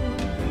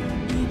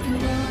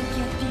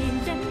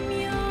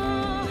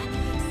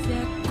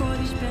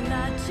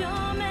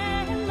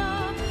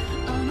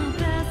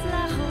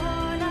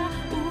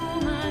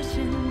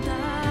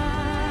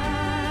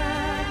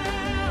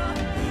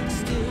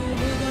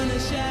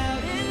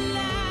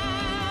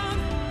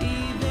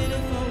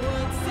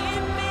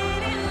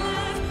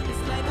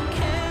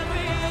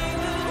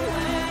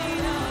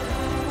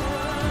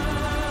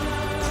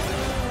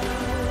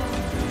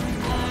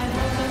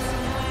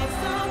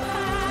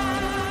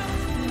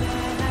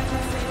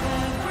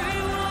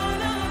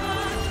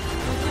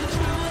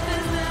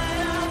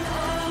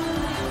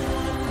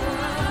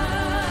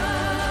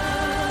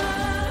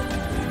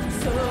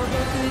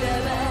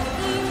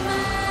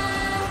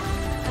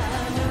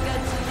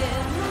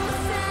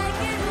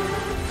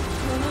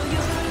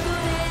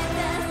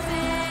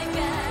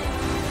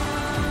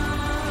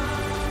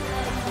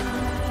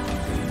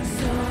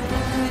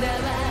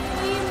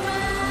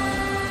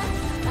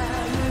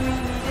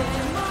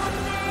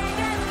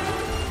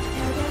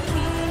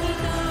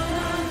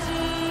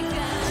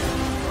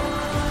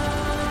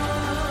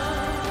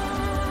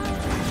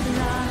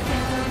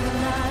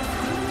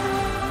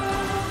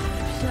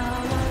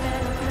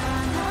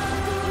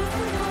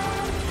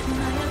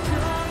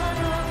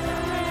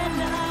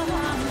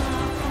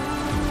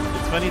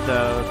 Funny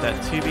though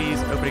that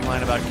 2B's opening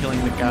line about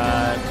killing the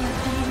god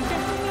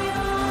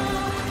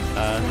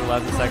who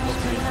allows the cycle to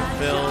be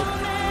fulfilled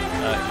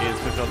is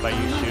fulfilled by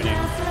you shooting.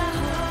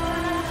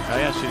 Oh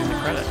yeah, shooting the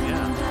credit,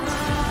 yeah.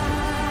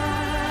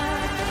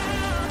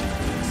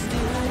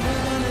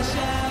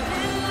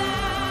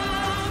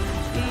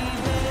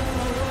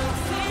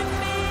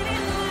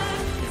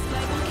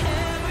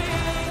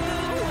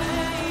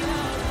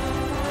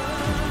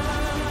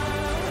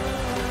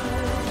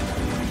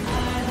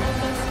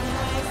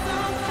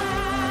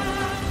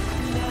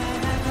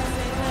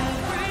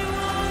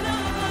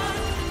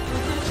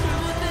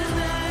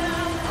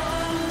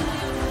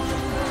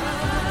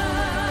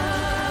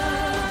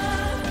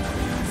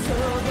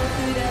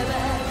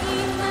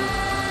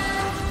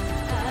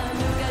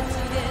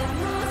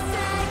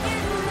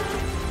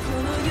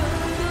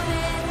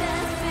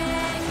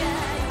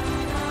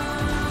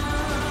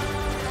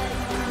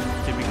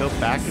 Go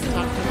back and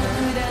talk to her?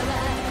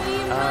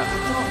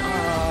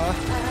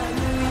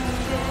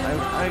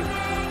 I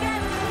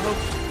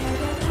hope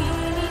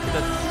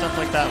that stuff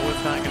like that was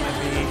not going to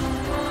be...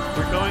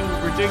 We're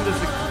doing this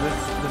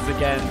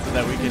again so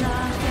that we can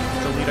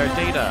delete our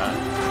data.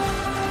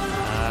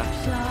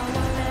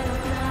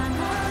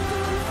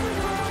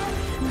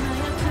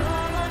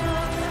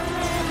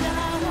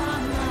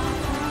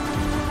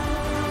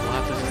 We'll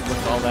have to just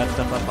look all that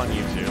stuff up on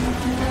YouTube.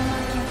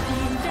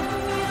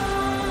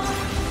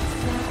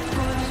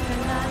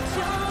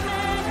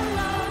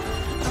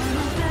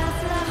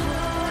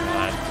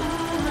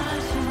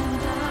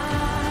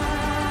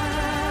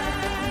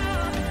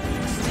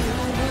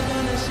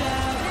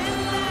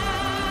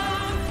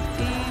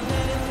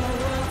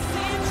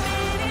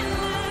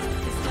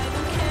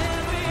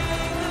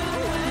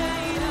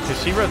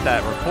 she wrote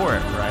that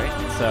report, right?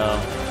 So.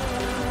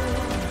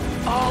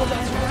 Oh,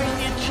 that's right,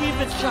 the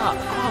achievement shop.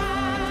 Oh,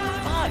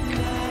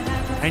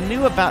 fuck. I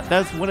knew about.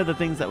 That's one of the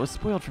things that was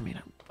spoiled for me.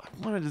 I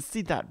wanted to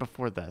see that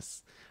before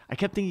this. I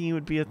kept thinking it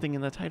would be a thing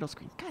in the title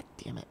screen. God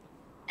damn it.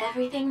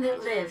 Everything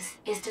that lives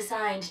is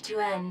designed to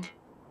end.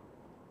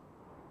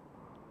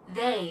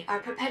 They are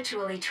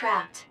perpetually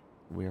trapped.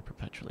 We are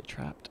perpetually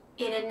trapped.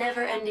 In a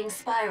never-ending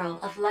spiral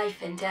of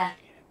life and death.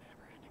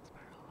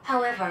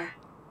 However,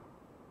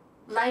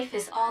 life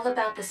is all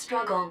about the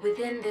struggle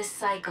within this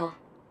cycle.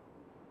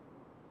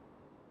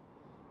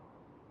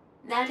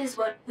 That is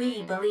what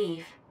we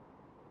believe.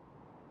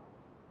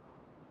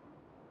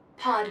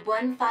 Pod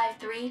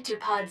 153 to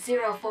Pod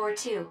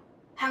 042.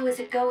 How is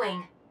it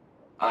going?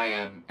 I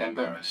am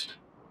embarrassed.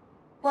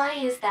 Why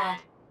is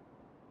that?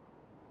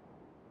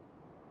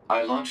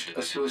 I launched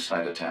a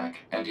suicide attack,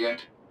 and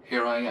yet,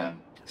 here I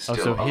am, still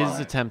so his alive.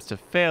 attempts to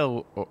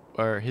fail,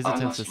 or his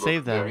attempts to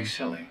save them, very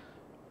silly.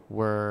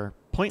 were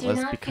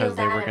pointless because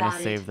they were going to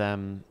save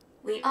them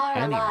We are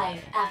anyway.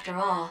 alive, after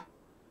all.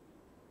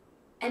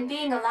 And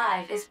being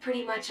alive is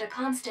pretty much a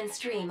constant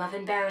stream of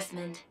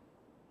embarrassment.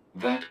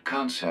 That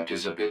concept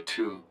is a bit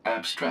too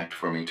abstract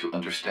for me to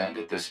understand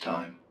at this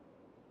time.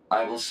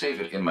 I will save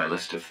it in my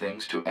list of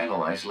things to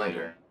analyze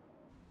later.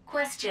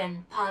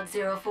 Question, Pod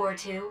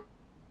 042.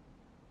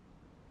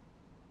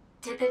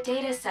 Did the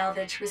data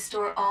salvage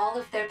restore all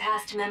of their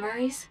past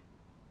memories?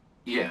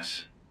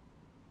 Yes.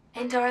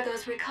 And are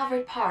those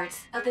recovered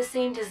parts of the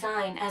same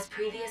design as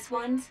previous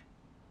ones?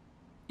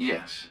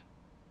 Yes.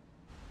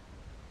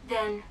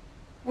 Then,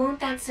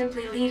 won't that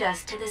simply lead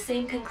us to the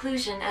same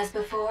conclusion as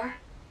before?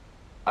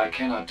 I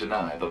cannot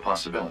deny the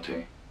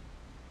possibility.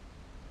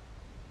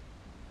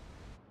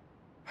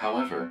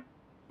 However,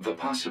 the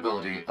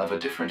possibility of a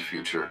different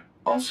future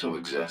also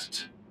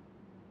exists.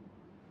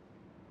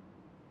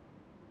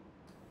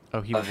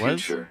 Oh, he A was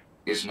future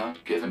is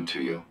not given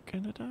to you.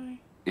 gonna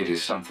die? It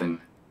is something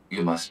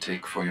you must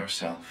take for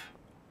yourself.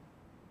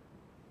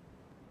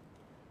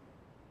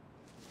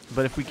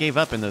 But if we gave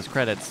up in those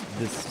credits,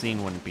 this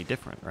scene wouldn't be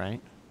different, right?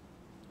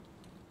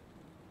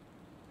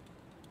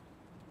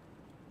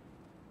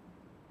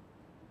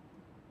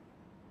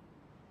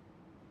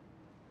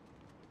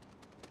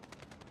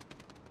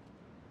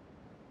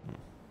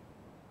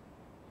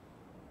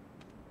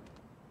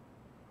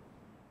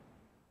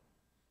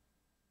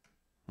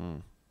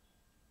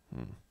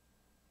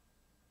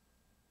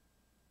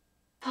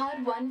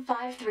 Pod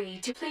 153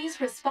 to please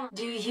respond.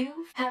 Do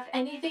you have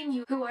anything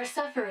you who are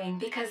suffering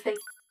because they...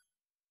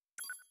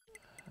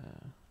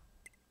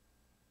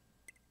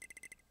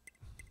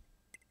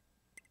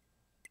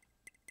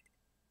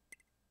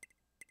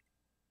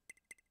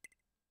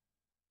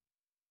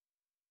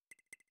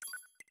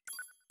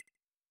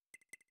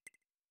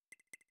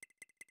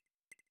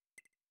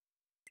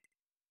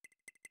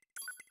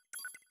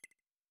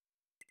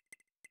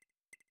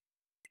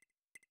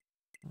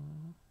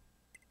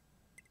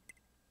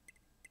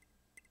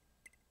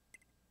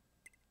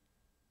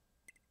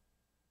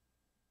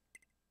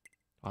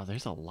 Oh,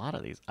 there's a lot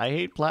of these. I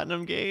hate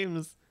platinum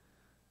games.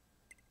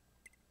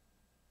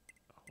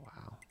 Oh,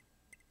 wow.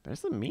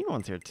 There's some mean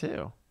ones here,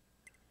 too.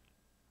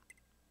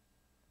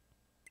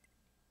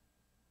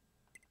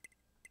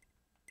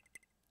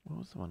 What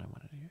was the one I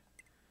wanted to hear?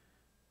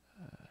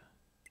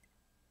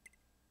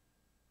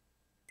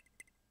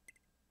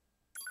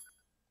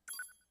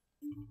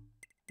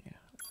 Yeah.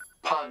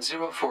 Pod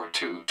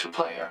 042 to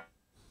player.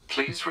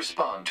 Please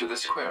respond to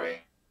this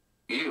query.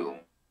 You,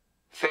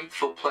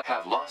 faithful player,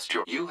 have lost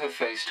your... You have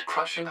faced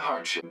crushing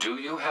hardship. Do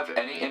you have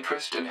any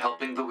interest in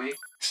helping the weak?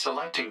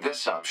 Selecting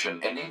this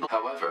option enable...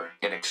 However,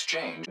 in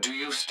exchange, do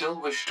you still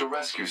wish to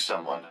rescue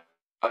someone?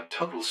 A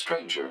total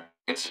stranger,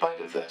 in spite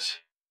of this.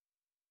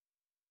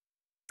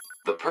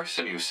 The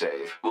person you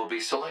save will be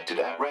selected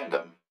at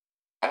random.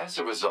 As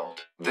a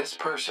result, this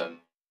person,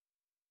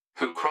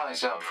 who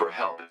cries out for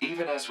help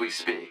even as we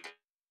speak,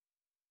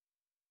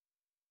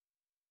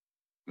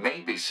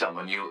 may be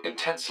someone you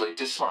intensely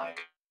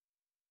dislike.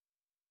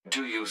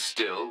 Do you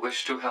still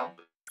wish to help?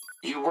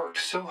 You worked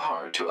so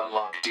hard to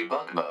unlock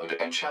debug mode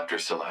and chapter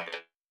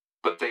select,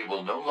 but they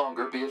will no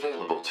longer be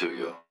available to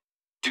you.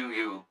 Do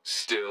you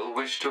still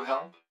wish to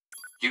help?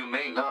 You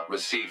may not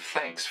receive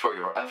thanks for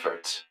your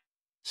efforts.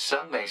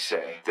 Some may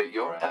say that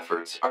your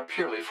efforts are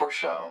purely for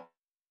show.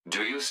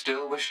 Do you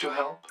still wish to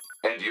help?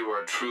 And you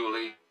are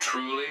truly,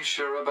 truly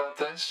sure about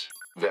this?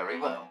 Very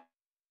well.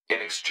 In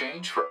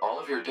exchange for all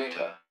of your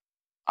data,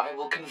 I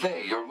will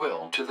convey your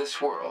will to this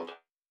world.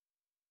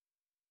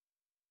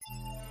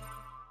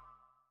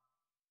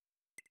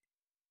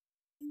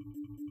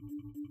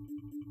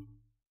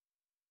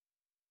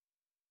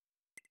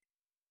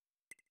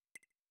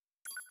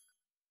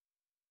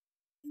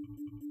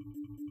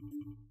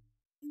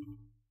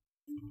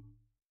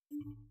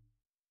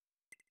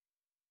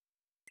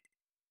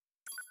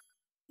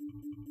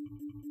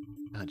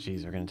 Oh,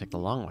 geez, we're gonna take the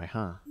long way,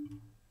 huh?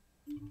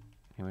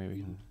 Anyway,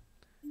 we can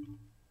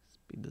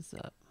speed this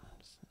up.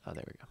 Oh,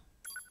 there we go.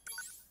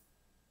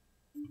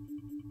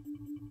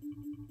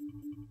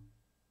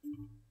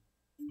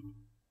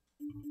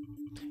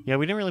 Yeah,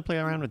 we didn't really play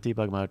around with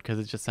debug mode because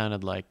it just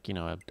sounded like, you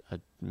know, a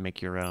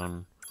make your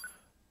own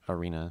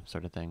arena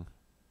sort of thing.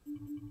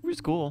 Which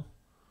is cool.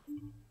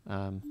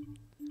 I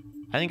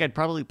think I'd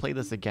probably play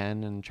this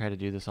again and try to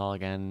do this all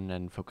again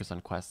and focus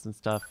on quests and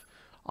stuff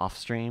off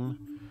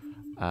stream.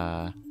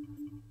 Oh,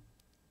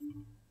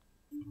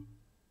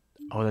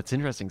 that's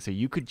interesting. So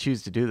you could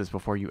choose to do this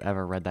before you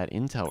ever read that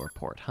intel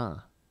report, huh?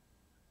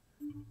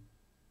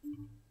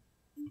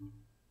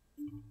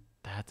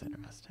 That's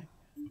interesting.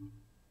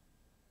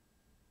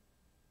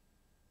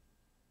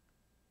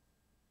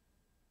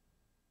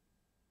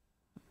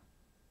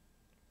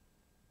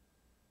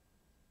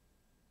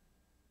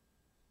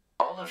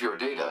 All of your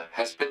data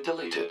has been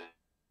deleted.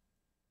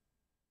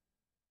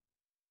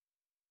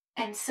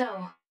 And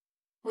so,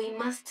 we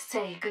must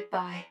say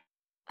goodbye.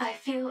 I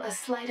feel a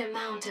slight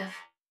amount of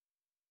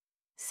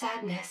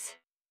sadness.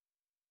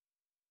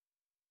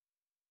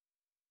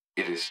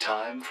 It is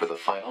time for the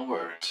final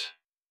words.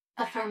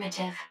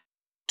 Affirmative.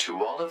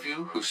 To all of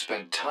you who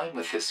spent time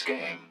with this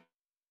game,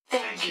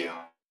 thank you.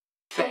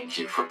 Thank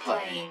you for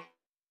playing.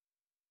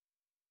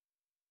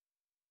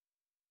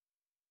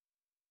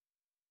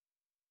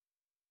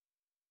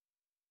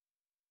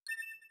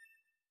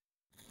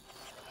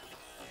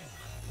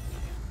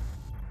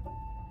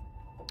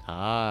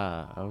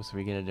 Ah, oh, so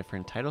we get a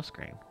different title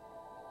screen.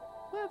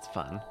 That's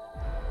fun.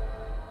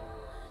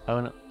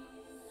 Oh, no.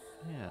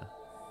 Yeah.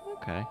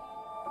 Okay.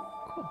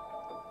 Cool.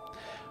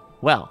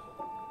 Well.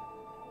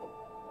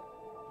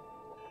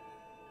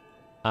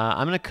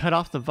 I'm going to cut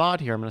off the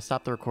VOD here. I'm going to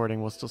stop the recording.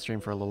 We'll still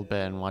stream for a little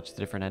bit and watch the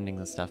different endings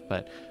and stuff.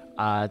 But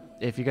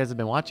if you guys have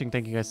been watching,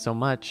 thank you guys so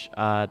much.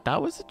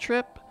 That was a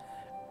trip.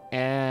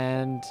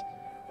 And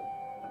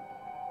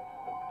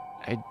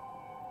I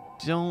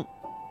don't...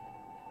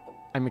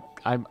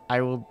 I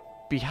will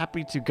be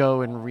happy to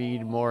go and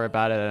read more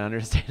about it and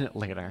understand it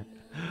later.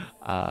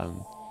 The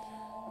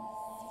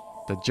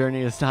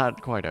journey is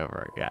not quite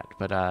over yet.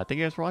 But thank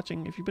you guys for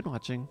watching. If you've been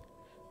watching,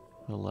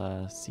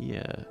 we'll see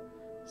you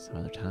some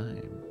other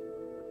time.